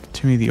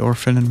 Timmy the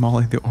orphan and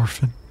Molly the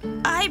orphan.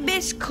 I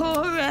miss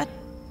Cora.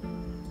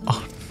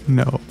 Oh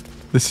no,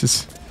 this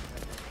is...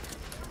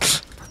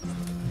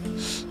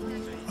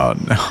 Oh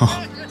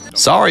no.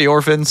 Sorry,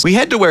 orphans. We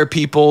head to where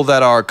people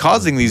that are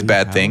causing these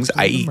bad things,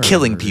 i.e.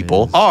 killing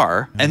people,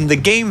 are, and the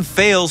game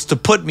fails to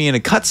put me in a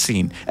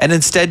cutscene, and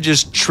instead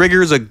just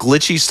triggers a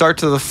glitchy start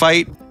to the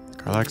fight.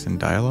 Karlach's in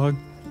dialogue?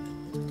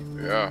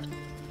 Yeah.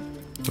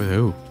 With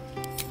who?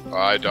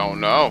 I don't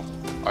know.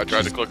 I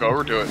tried to click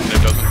over to it and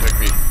it doesn't pick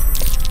me.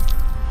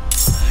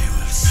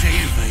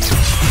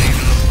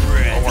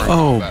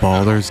 Oh,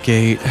 Baldur's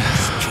Gate.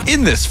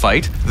 In this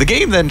fight, the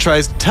game then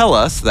tries to tell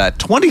us that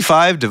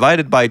 25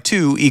 divided by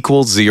 2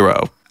 equals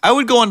 0. I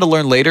would go on to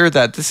learn later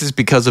that this is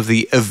because of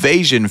the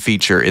evasion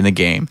feature in the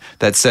game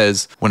that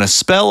says when a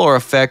spell or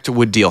effect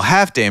would deal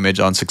half damage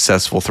on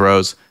successful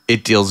throws,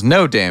 it deals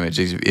no damage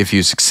if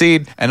you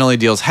succeed and only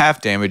deals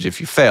half damage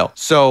if you fail.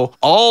 So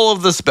all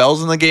of the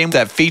spells in the game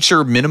that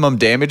feature minimum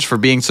damage for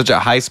being such a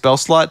high spell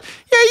slot,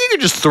 yeah, you can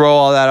just throw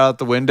all that out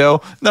the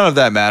window. None of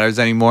that matters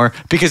anymore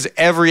because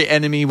every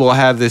enemy will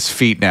have this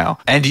feat now.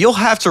 And you'll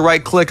have to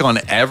right click on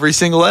every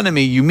single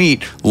enemy you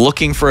meet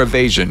looking for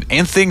evasion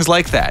and things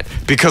like that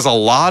because a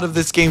lot of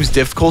this game's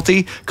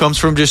difficulty comes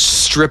from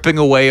just stripping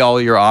away all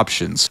your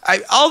options.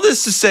 All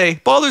this to say,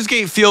 Baldur's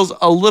Gate feels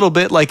a little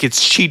bit like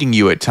it's cheating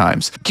you at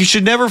times. You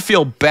should never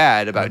feel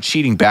bad about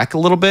cheating back a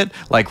little bit,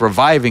 like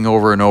reviving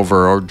over and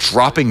over or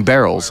dropping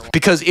barrels.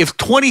 Because if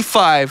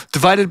 25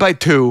 divided by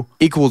 2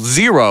 equals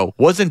 0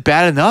 wasn't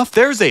bad enough,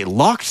 there's a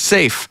locked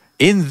safe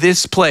in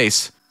this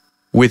place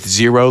with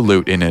 0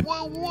 loot in it.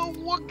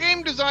 What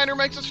game designer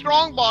makes a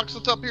strong box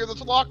that's up here that's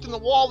locked in the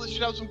wall that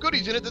should have some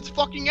goodies in it that's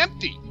fucking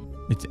empty?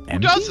 It's empty? Who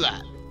does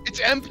that? It's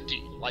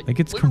empty. Like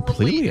it's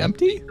completely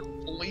empty?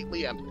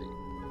 Completely empty.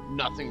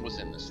 Nothing was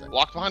in this thing.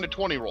 Locked behind a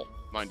 20 roll.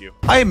 mind you.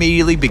 I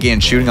immediately began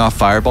shooting off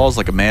fireballs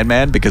like a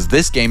madman because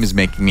this game is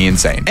making me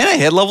insane. And I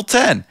hit level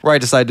 10, where I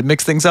decided to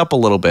mix things up a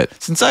little bit.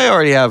 Since I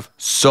already have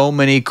so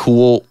many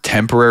cool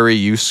temporary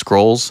use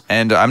scrolls,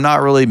 and I'm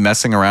not really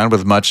messing around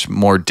with much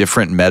more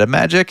different meta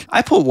magic,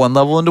 I put 1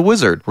 level into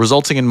Wizard,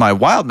 resulting in my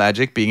wild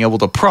magic being able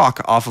to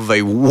proc off of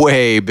a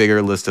way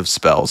bigger list of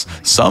spells.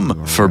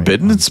 Some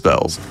forbidden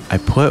spells. I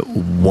put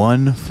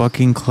 1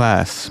 fucking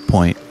class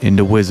point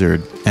into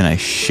Wizard, and I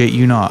shit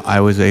you not,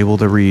 I was able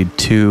to read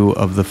 2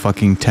 of the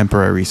fucking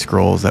temporary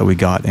scrolls that we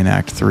got in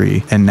Act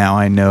 3, and now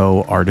I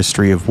know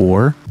Artistry of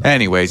War.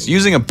 Anyways,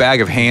 using a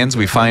bag of hands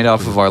we find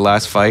off of our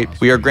last fight,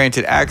 we are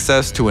granted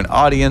access to an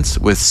audience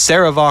with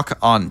Sarevok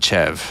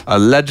Onchev, a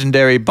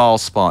legendary ball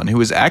spawn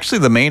who is actually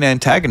the main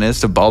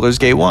antagonist of Baldur's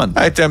Gate 1.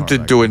 I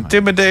attempted to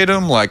intimidate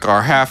him like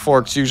our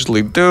half-orcs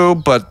usually do,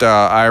 but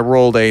I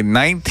rolled a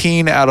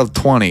 19 out of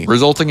 20,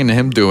 resulting in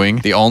him doing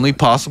the only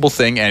possible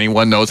thing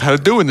anyone knows how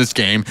to do in this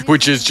game,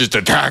 which is just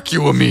attack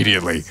you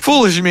immediately.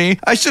 Foolish me,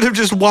 I should have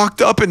just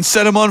walked up and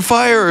set him on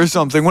fire or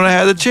something when I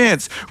had the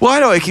chance. Why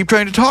do I keep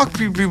trying to talk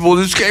to people in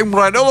this game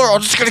when I know they're all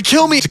just gonna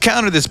kill me? To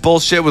counter this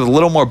bullshit with a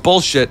little more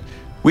bullshit,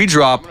 we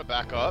drop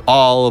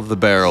all of the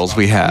barrels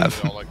we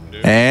have.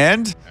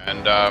 And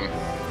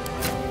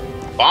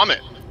bomb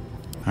it.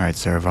 All right,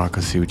 Sarevok,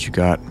 let's see what you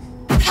got.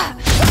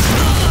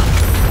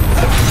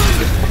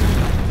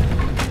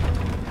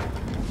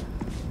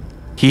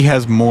 He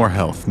has more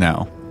health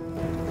now.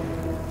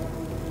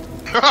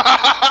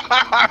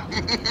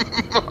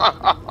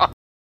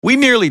 We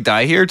nearly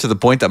die here to the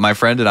point that my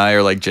friend and I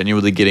are like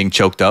genuinely getting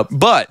choked up,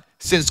 but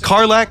since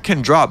Karlach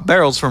can drop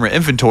barrels from her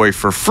inventory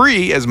for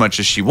free as much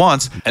as she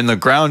wants, and the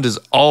ground is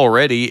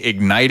already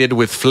ignited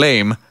with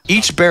flame,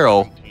 each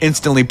barrel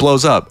instantly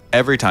blows up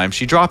every time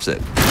she drops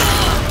it.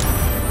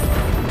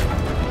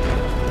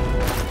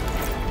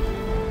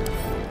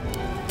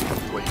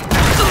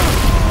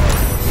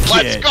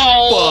 Let's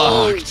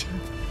go! Fucked.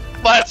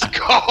 Let's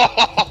go!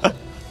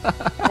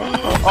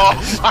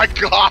 Oh my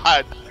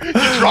god! You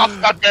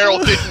dropped that barrel,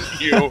 didn't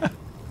you?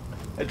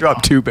 I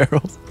dropped 2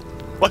 barrels.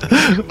 Let's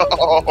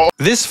go!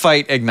 This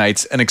fight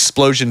ignites an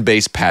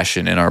explosion-based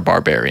passion in our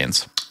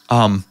barbarians.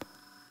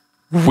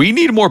 We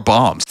need more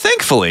bombs.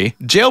 Thankfully,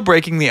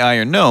 jailbreaking the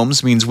Iron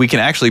Gnomes means we can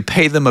actually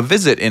pay them a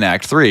visit in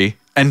Act 3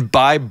 and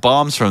buy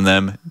bombs from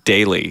them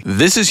daily.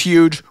 This is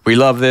huge. We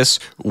love this.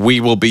 We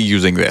will be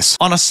using this.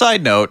 On a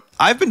side note,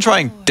 I've been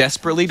trying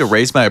desperately to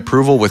raise my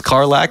approval with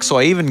Karlach, so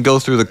I even go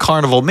through the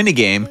carnival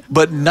minigame,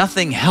 but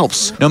nothing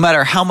helps. No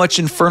matter how much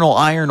infernal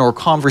iron or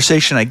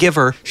conversation I give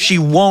her, she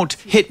won't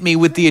hit me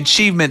with the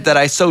achievement that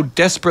I so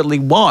desperately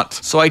want.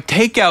 So I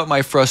take out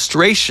my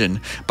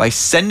frustration by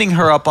sending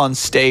her up on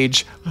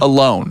stage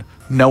alone,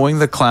 knowing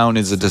the clown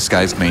is a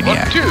disguised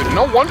maniac. But dude,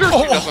 no wonder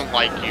she doesn't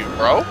like you,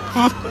 bro.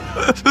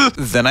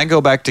 Then I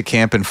go back to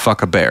camp and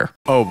fuck a bear.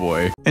 Oh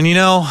boy. And you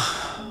know,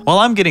 while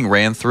I'm getting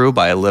ran through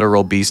by a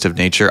literal beast of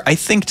nature, I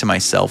think to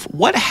myself,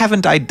 what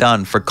haven't I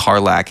done for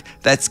Karlach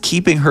that's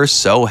keeping her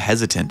so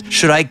hesitant?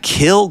 Should I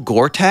kill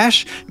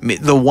Gortash,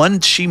 the one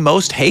she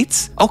most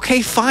hates?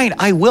 Okay, fine,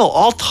 I will.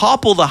 I'll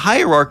topple the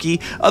hierarchy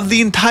of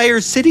the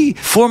entire city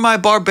for my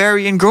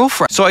barbarian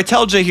girlfriend. So I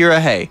tell Jaheira,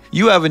 hey,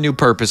 you have a new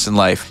purpose in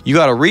life. You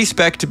gotta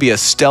respec to be a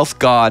stealth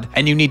god,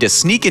 and you need to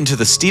sneak into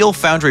the Steel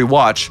Foundry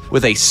Watch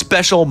with a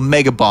special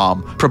mega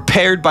bomb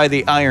prepared by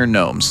the Iron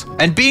Gnomes.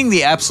 And being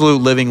the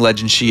absolute living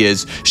legend she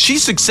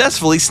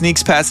successfully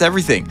sneaks past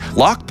everything,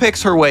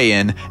 lockpicks her way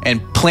in,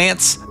 and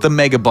plants the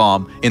mega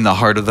bomb in the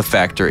heart of the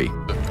factory.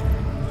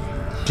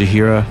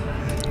 Jaheira,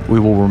 we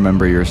will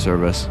remember your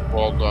service.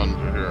 Well done,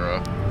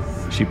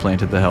 Jaheira. She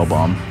planted the hell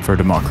bomb for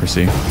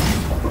democracy.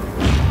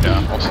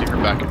 Yeah, I'll see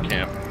her back at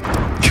camp.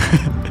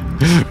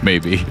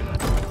 Maybe.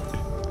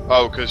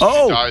 Oh, because she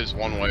dies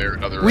one way or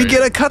another. We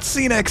get a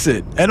cutscene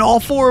exit, and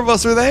all 4 of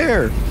us are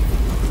there.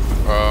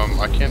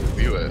 I can't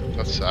view it.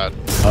 That's sad.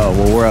 Oh,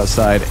 well, we're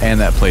outside, and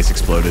that place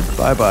exploded.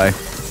 Bye-bye.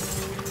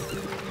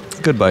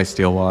 Goodbye,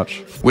 Steel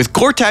Watch. With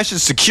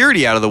Gortash's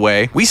security out of the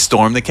way, we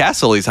storm the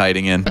castle he's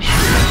hiding in.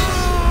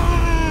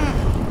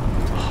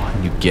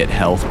 Oh, you get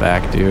health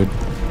back, dude.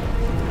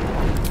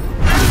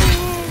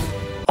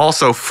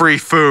 Also, free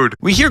food.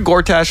 We hear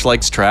Gortash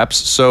likes traps,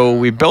 so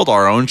we build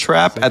our own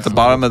trap at the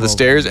bottom of the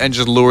stairs and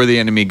just lure the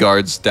enemy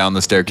guards down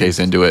the staircase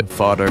into it.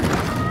 Fodder.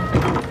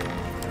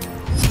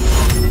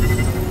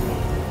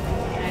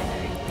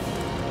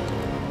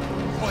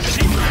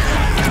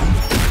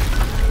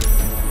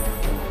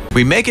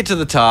 We make it to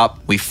the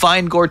top, we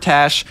find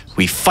Gortash,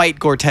 we fight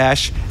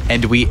Gortash,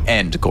 and we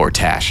end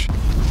Gortash.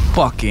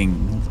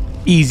 Fucking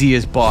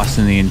easiest boss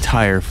in the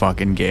entire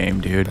fucking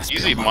game, dude.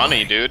 Easy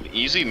money, dude.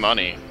 Easy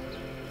money.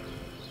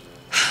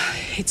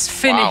 It's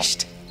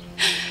finished.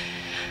 Wow.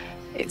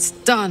 It's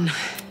done.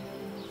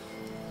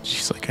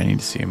 She's like, I need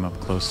to see him up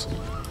close.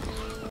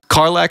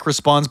 Karlach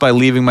responds by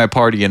leaving my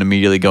party and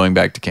immediately going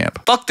back to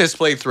camp. Fuck this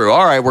playthrough.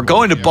 All right, we're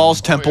going to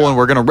Baal's temple and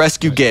we're going to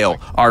rescue Gale,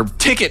 our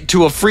ticket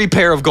to a free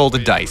pair of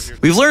golden dice.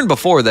 We've learned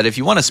before that if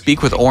you want to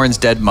speak with Orin's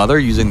dead mother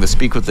using the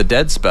Speak with the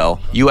Dead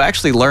spell, you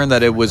actually learn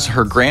that it was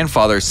her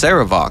grandfather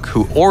Saravok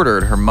who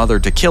ordered her mother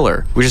to kill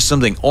her, which is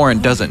something Orin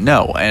doesn't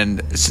know.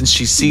 And since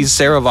she sees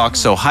Saravok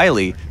so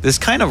highly, this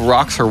kind of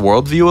rocks her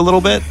worldview a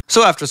little bit.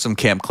 So after some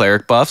camp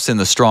cleric buffs in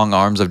the strong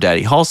arms of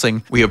Daddy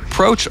Halsing, we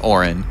approach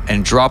Orin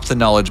and drop the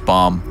knowledge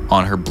bomb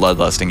on her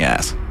bloodlusting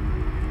ass.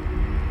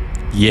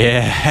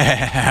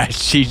 Yeah,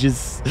 she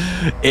just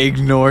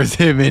ignores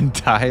him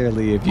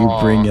entirely if you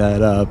bring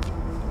that up.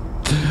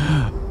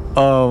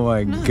 Oh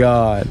my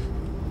god.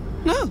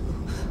 No!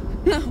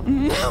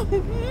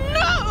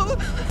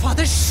 For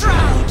the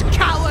shroud,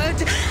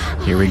 coward!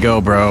 Here we go,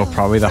 bro.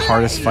 Probably the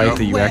hardest fight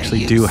that you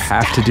actually do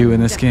have to do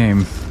in this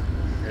game.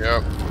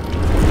 Yep.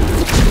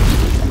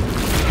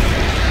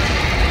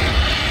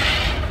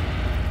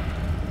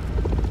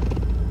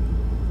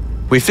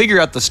 We figure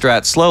out the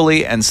strat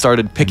slowly and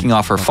started picking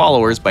off her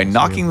followers by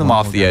knocking them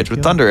off the edge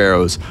with thunder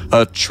arrows,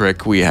 a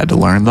trick we had to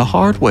learn the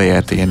hard way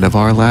at the end of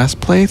our last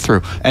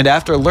playthrough. And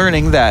after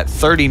learning that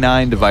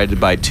 39 divided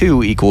by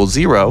 2 equals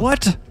 0...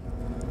 What?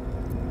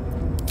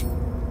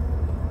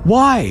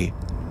 Why?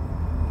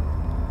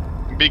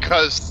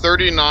 Because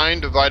 39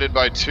 divided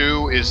by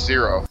 2 is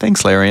 0.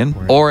 Thanks, Larian.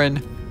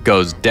 Orin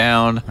goes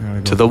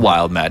down to the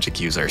wild magic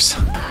users.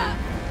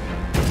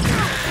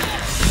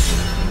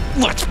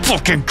 Let's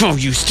fucking go,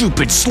 you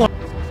stupid slut!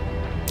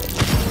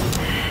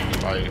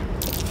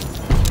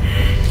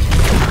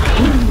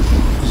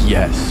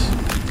 Yes.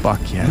 Fuck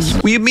yes.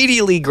 We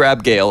immediately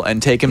grab Gale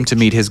and take him to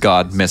meet his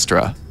god,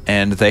 Mystra,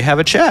 and they have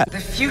a chat. The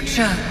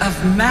future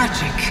of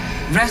magic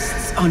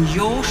rests on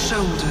your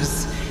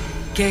shoulders,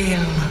 Gale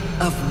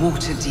of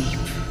Waterdeep.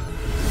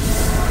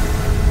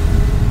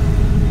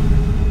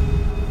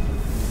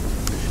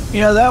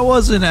 You know, that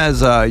wasn't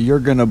as you're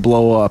gonna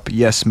blow up,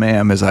 yes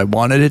ma'am, as I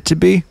wanted it to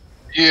be.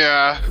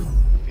 Yeah.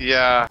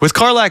 With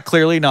Karlach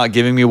clearly not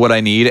giving me what I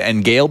need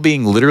and Gale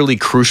being literally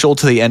crucial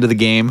to the end of the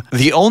game,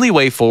 the only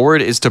way forward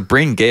is to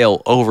bring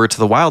Gale over to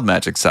the wild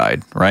magic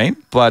side, right?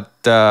 But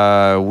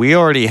we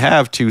already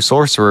have 2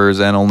 sorcerers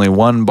and only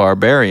 1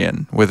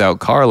 barbarian without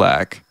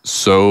Karlach.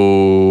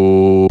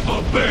 So...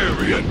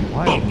 Barbarian!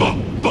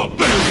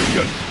 Barbarian!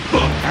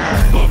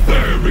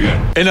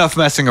 Enough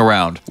messing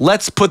around.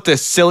 Let's put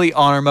this silly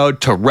honor mode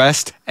to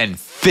rest and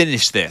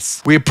finish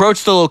this. We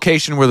approach the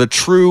location where the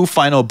true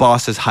final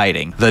boss is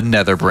hiding, the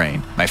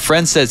Netherbrain. My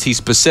friend says he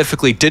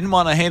specifically didn't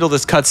want to handle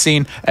this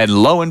cutscene, and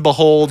lo and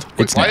behold,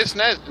 it's why is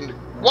Ned?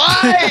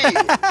 Why?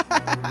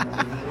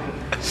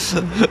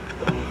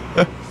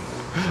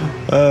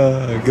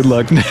 Good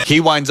luck. He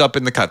winds up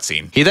in the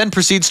cutscene. He then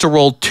proceeds to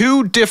roll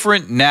 2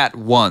 different nat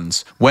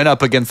 1s when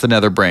up against the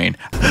Netherbrain.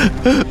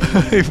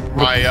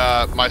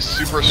 My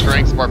super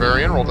strength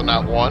barbarian rolled a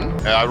nat 1,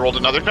 and I rolled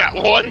another nat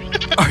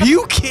 1. Are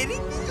you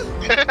kidding?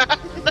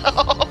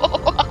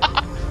 No.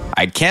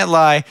 I can't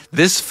lie,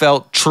 this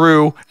felt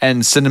true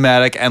and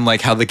cinematic and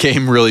like how the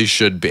game really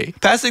should be.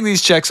 Passing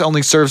these checks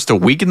only serves to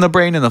weaken the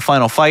brain in the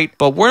final fight,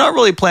 but we're not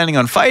really planning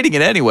on fighting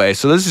it anyway,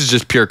 so this is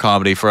just pure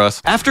comedy for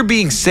us. After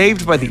being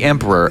saved by the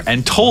Emperor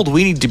and told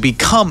we need to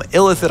become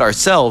Illithid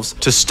ourselves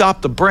to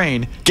stop the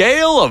brain,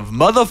 Gale of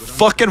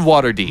motherfucking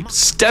Waterdeep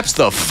steps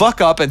the fuck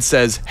up and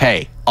says,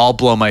 hey, I'll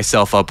blow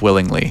myself up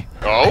willingly.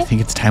 Oh? I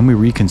think it's time we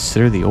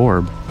reconsider the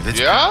orb. With its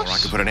power, I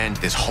could put an end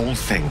to this whole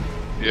thing.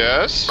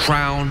 Yes.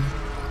 Crown,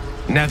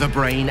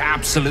 Netherbrain,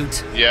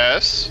 absolute.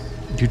 Yes.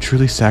 You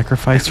truly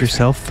sacrifice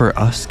yourself for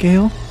us,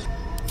 Gale?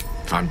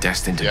 If I'm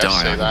destined to Yes,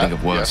 die, say I can that. think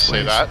of worse Yes,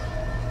 ways. say that.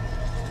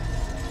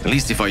 At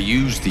least if I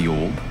use the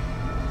orb,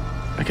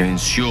 I can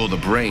ensure the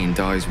brain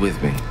dies with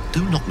me.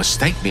 Do not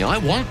mistake me, I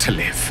want to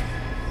live.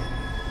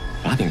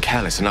 I've been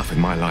careless enough with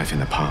my life in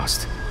the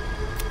past.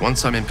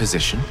 Once I'm in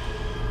position,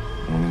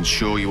 I'll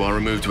ensure you are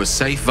removed to a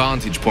safe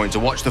vantage point to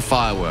watch the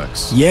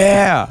fireworks.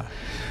 Yeah!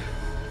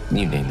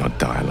 You need not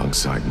die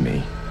alongside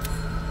me.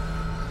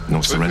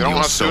 Nor surrender don't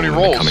your have to do soul any in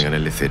rolls. becoming an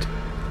illithid.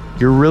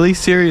 You're really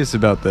serious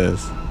about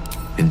this?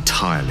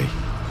 Entirely.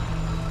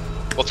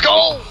 Let's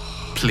go!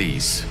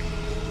 Please,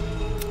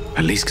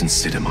 at least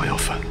consider my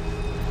offer.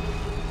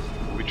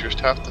 We just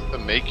have to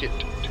make it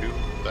to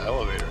the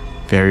elevator.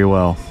 Very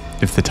well.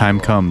 If the time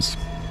comes,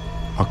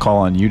 I'll call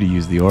on you to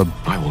use the orb.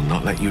 I will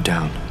not let you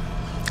down.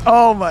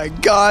 Oh my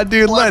god,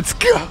 dude, let's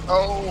go!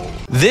 Oh.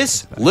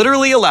 This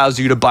literally allows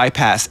you to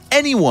bypass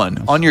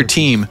anyone on your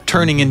team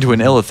turning into an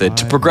Illithid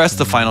to progress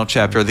the final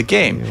chapter of the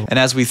game. And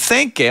as we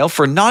thank Gale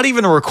for not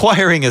even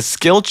requiring a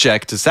skill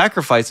check to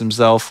sacrifice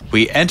himself,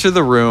 we enter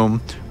the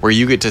room where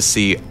you get to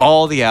see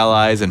all the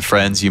allies and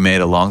friends you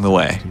made along the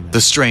way.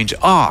 The Strange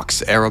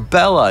Ox,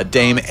 Arabella,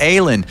 Dame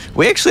Aelin.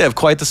 We actually have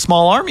quite the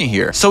small army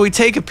here. So we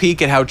take a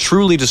peek at how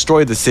truly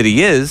destroyed the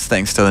city is,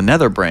 thanks to the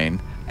Netherbrain.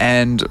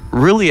 And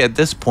really at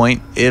this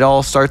point, it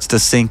all starts to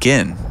sink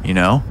in, you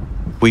know?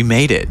 We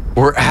made it.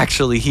 We're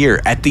actually here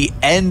at the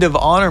end of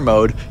honor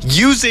mode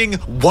using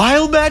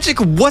wild magic.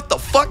 What the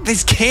fuck?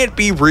 This can't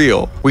be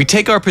real. We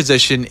take our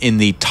position in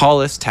the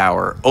tallest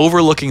tower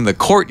overlooking the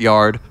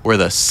courtyard where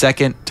the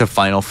second to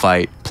final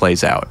fight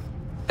plays out.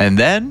 And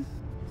then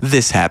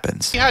this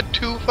happens. He had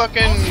 2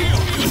 fucking...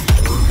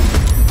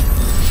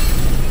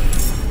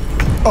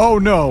 Oh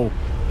no.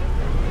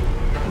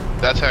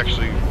 That's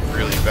actually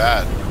really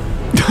bad.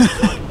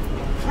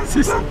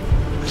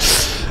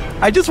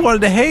 I just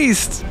wanted to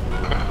haste.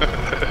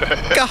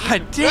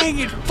 God dang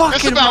it,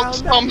 fucking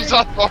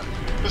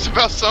This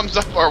about sums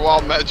up our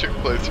wild magic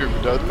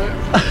playthrough, doesn't it?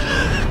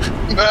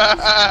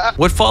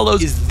 What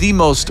follows is the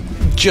most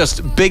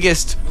just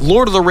biggest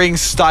Lord of the Rings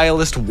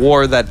stylist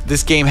war that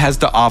this game has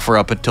to offer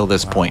up until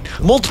this point.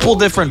 Multiple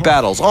different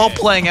battles, all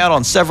playing out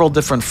on several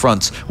different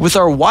fronts, with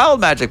our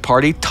wild magic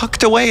party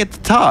tucked away at the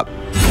top.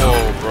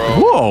 Whoa, bro.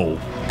 Whoa.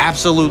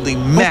 Absolutely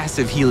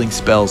massive healing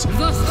spells.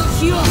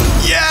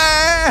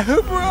 Yeah,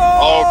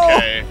 bro!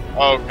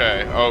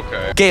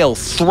 Okay. Gale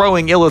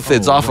throwing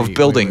illithids off of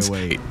buildings.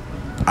 Wait.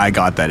 I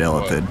got that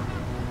illithid.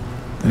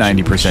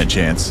 90%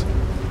 chance.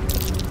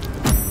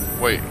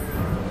 Wait.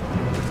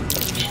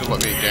 Should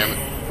let me, damn it.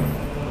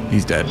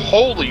 He's dead.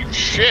 Holy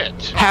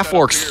shit!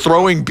 Half-orcs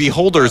throwing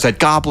beholders at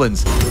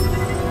goblins.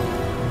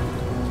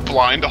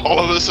 Blind all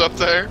of us up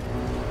there.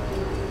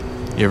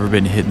 You ever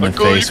been hit in the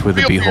face with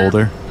a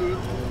beholder?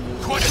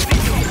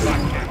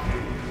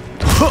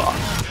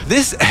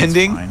 This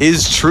ending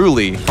is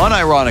truly,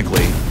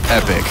 unironically,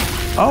 epic.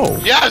 Oh.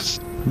 Yes!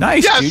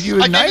 Nice, yes! dude.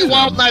 You I gave you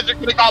wild magic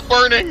when it got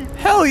burning.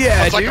 Hell yeah,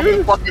 I was like, I'm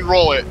gonna fucking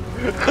roll it.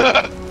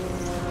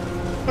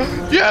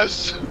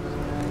 Yes!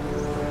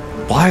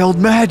 Wild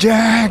magic!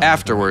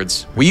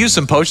 Afterwards, we use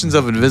some potions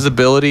of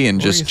invisibility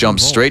and just jump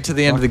straight to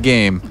the end of the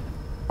game,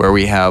 where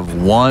we have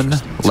one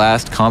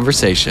last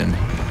conversation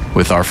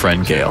with our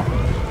friend Gale.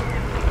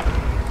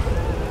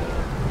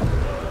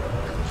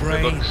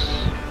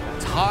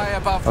 High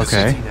above the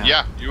Okay. city now.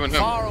 Yeah, you and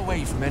him. Far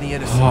away from any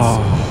innocence.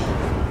 Oh.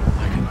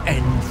 I can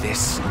end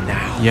this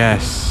now.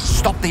 Yes.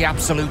 Stop the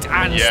absolute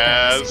and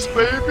Yes,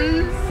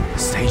 baby. The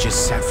stage is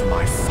set for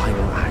my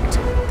final act.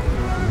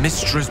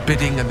 Mistra's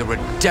bidding and the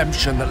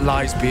redemption that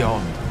lies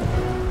beyond.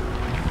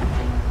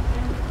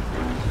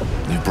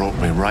 You brought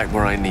me right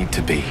where I need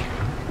to be.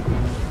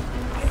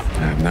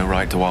 I have no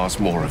right to ask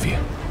more of you.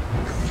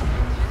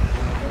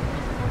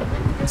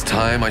 It's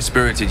time I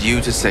spirited you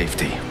to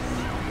safety.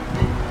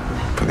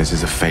 For this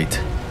is a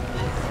fate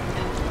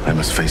I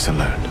must face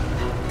alone.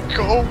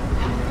 Go.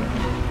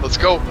 Let's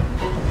go.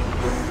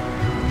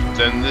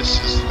 Then this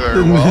is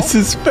farewell. This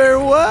is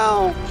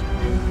farewell.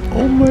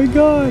 Oh my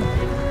god.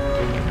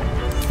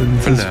 Then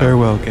this For is now.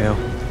 farewell, Gale.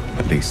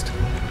 At least,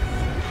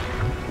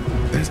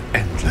 there's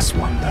endless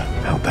wonder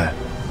out there.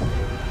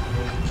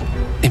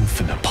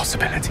 Infinite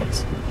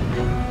possibilities.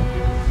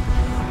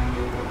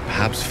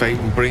 Perhaps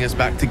fate will bring us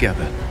back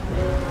together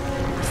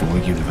before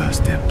the universe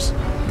dims.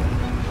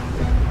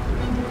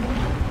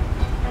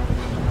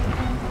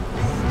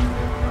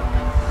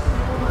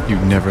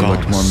 You've never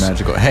looked more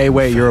magical. Hey,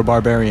 wait, you're a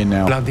barbarian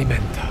now.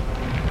 Blandimenta.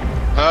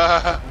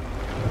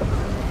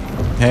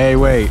 Hey,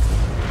 wait.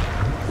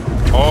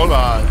 Hold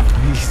on.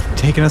 He's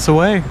taking us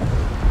away.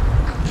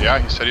 Yeah,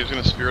 he said he was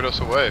going to spirit us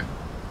away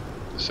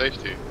to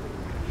safety.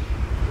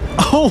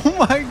 Oh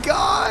my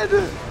god!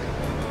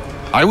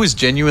 I was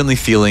genuinely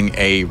feeling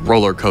a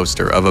roller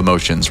coaster of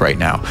emotions right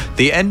now.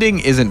 The ending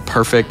isn't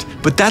perfect,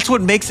 but that's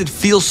what makes it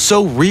feel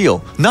so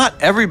real. Not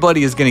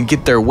everybody is gonna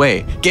get their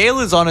way.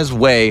 Gale is on his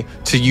way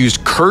to use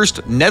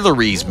cursed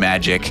Netherese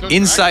magic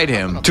inside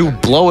him to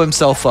blow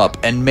himself up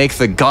and make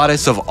the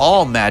goddess of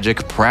all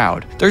magic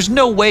proud. There's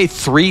no way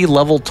 3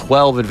 level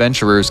 12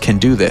 adventurers can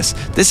do this.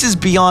 This is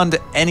beyond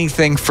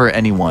anything for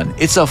anyone.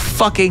 It's a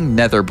fucking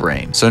nether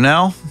brain. So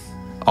now,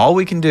 all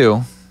we can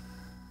do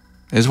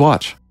is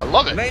watch. I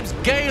love it. Name's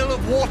Gale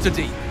of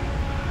Waterdeep.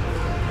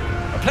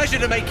 A pleasure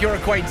to make your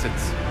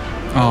acquaintance.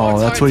 Oh,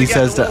 that's what he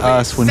says to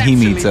us when he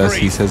meets us.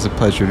 He says, a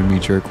pleasure to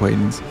meet your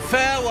acquaintance.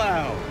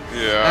 Farewell.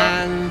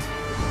 Yeah. And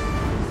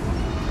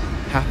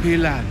happy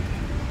land.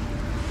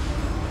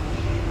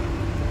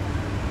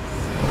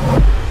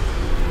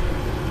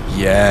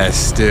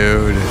 Yes,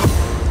 dude.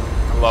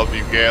 I love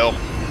you, Gale.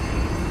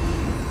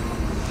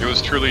 It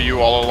was truly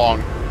you all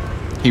along.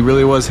 He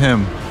really was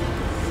him.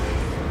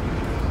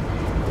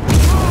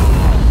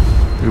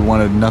 We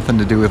wanted nothing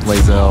to do with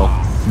Lae'zel,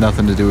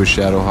 nothing to do with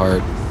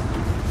Shadowheart.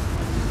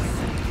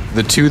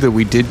 The two that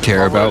we did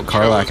care about,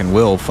 Karlach and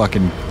Will,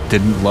 fucking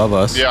didn't love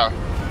us. Yeah.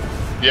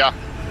 Yeah.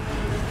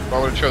 I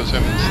would have chose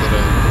him instead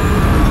of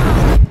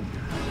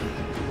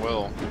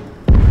Will.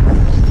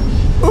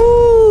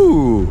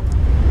 Ooh!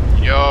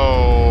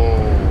 Yo.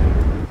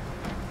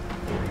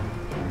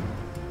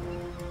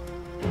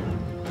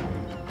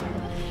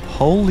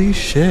 Holy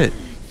shit.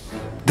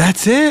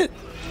 That's it?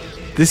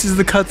 This is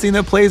the cutscene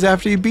that plays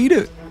after you beat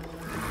it.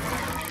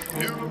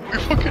 Dude, we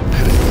fucking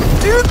did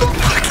it. Dude, the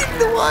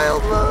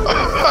wild mode.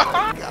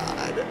 Oh my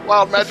god.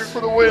 Wild magic for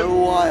the win. The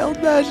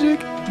wild magic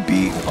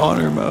beat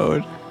honor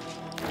mode.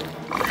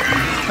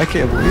 I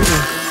can't believe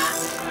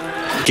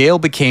it. Gale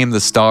became the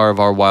star of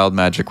our wild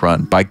magic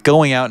run by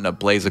going out in a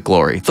blaze of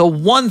glory. The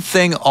one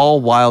thing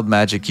all wild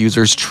magic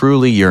users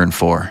truly yearn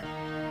for.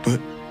 But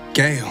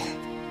Gale,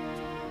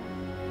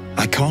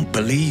 I can't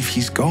believe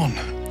he's gone.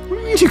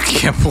 You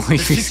can't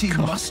believe the he's city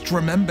gone. must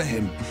remember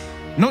him,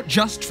 not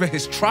just for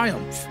his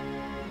triumph,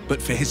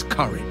 but for his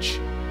courage.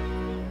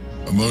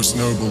 A most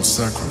noble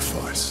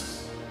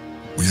sacrifice.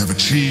 We have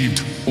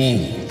achieved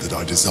all that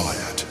I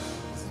desired.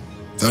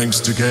 Thanks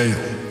to Gale,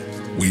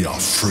 we are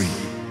free.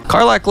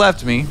 Karlach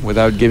left me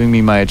without giving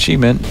me my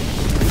achievement. We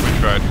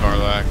tried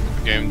Karlach.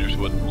 The game just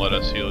wouldn't let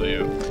us heal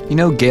you. You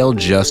know, Gale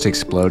just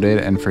exploded,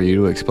 and for you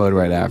to explode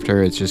right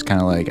after, it's just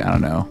kind of like, I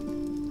don't know.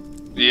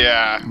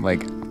 Yeah.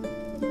 Like,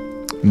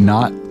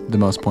 not the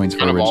most points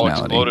for All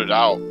originality. exploded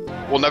out.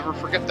 We'll never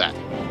forget that.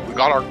 We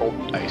got our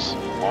golden dice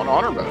on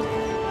honor mode.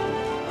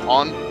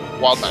 On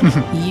wild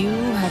magic. You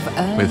have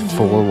earned With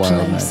 4 your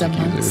wild place magic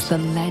amongst users. the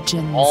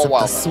legends All of the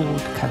wild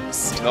Sword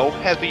Coast. No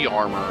heavy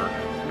armor.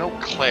 No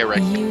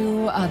cleric.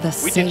 You are the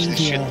We did this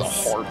shit the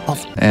saviors hard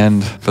of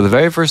And for the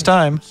very first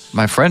time,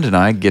 my friend and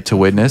I get to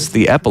witness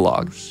the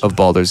epilogue of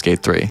Baldur's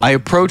Gate 3. I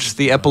approached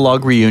the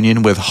epilogue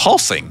reunion with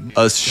Halsing,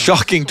 a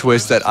shocking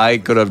twist that I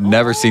could have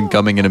never seen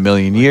coming in a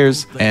million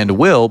years, and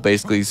Will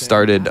basically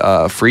started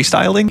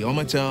freestyling.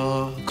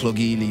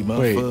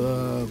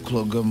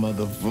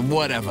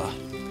 Whatever.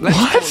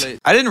 What?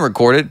 I didn't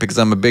record it because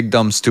I'm a big,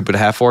 dumb, stupid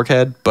half-orc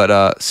head,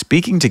 but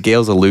speaking to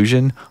Gale's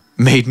illusion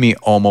made me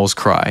almost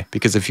cry,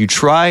 because if you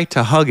try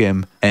to hug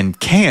him and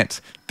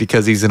can't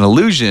because he's an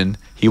illusion,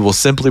 he will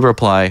simply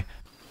reply,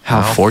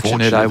 how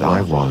fortunate I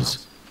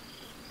was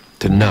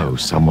to know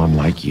someone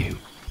like you.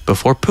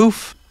 Before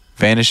poof,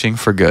 vanishing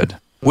for good.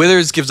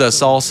 Withers gives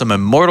us all some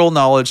immortal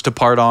knowledge to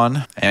part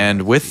on,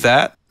 and with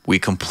that, we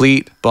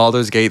complete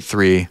Baldur's Gate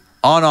 3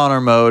 on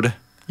honor mode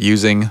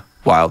using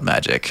wild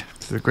magic.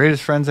 It's the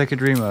greatest friends I could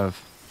dream of.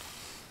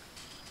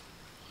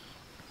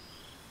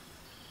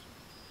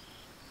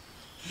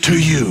 To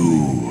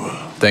you.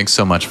 Thanks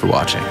so much for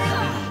watching.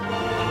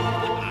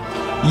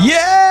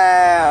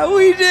 Yeah,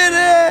 we did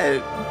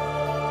it!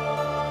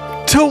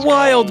 To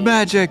wild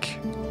magic.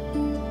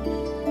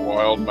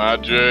 Wild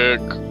magic.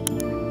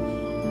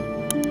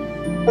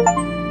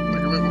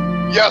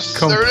 Yes,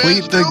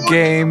 Complete the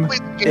game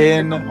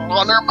in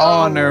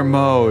honor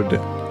mode.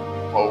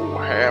 Oh,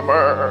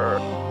 hammer.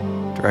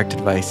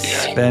 Directed by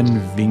Sven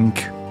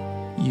Vink.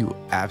 You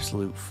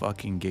absolute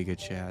fucking Giga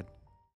Chad.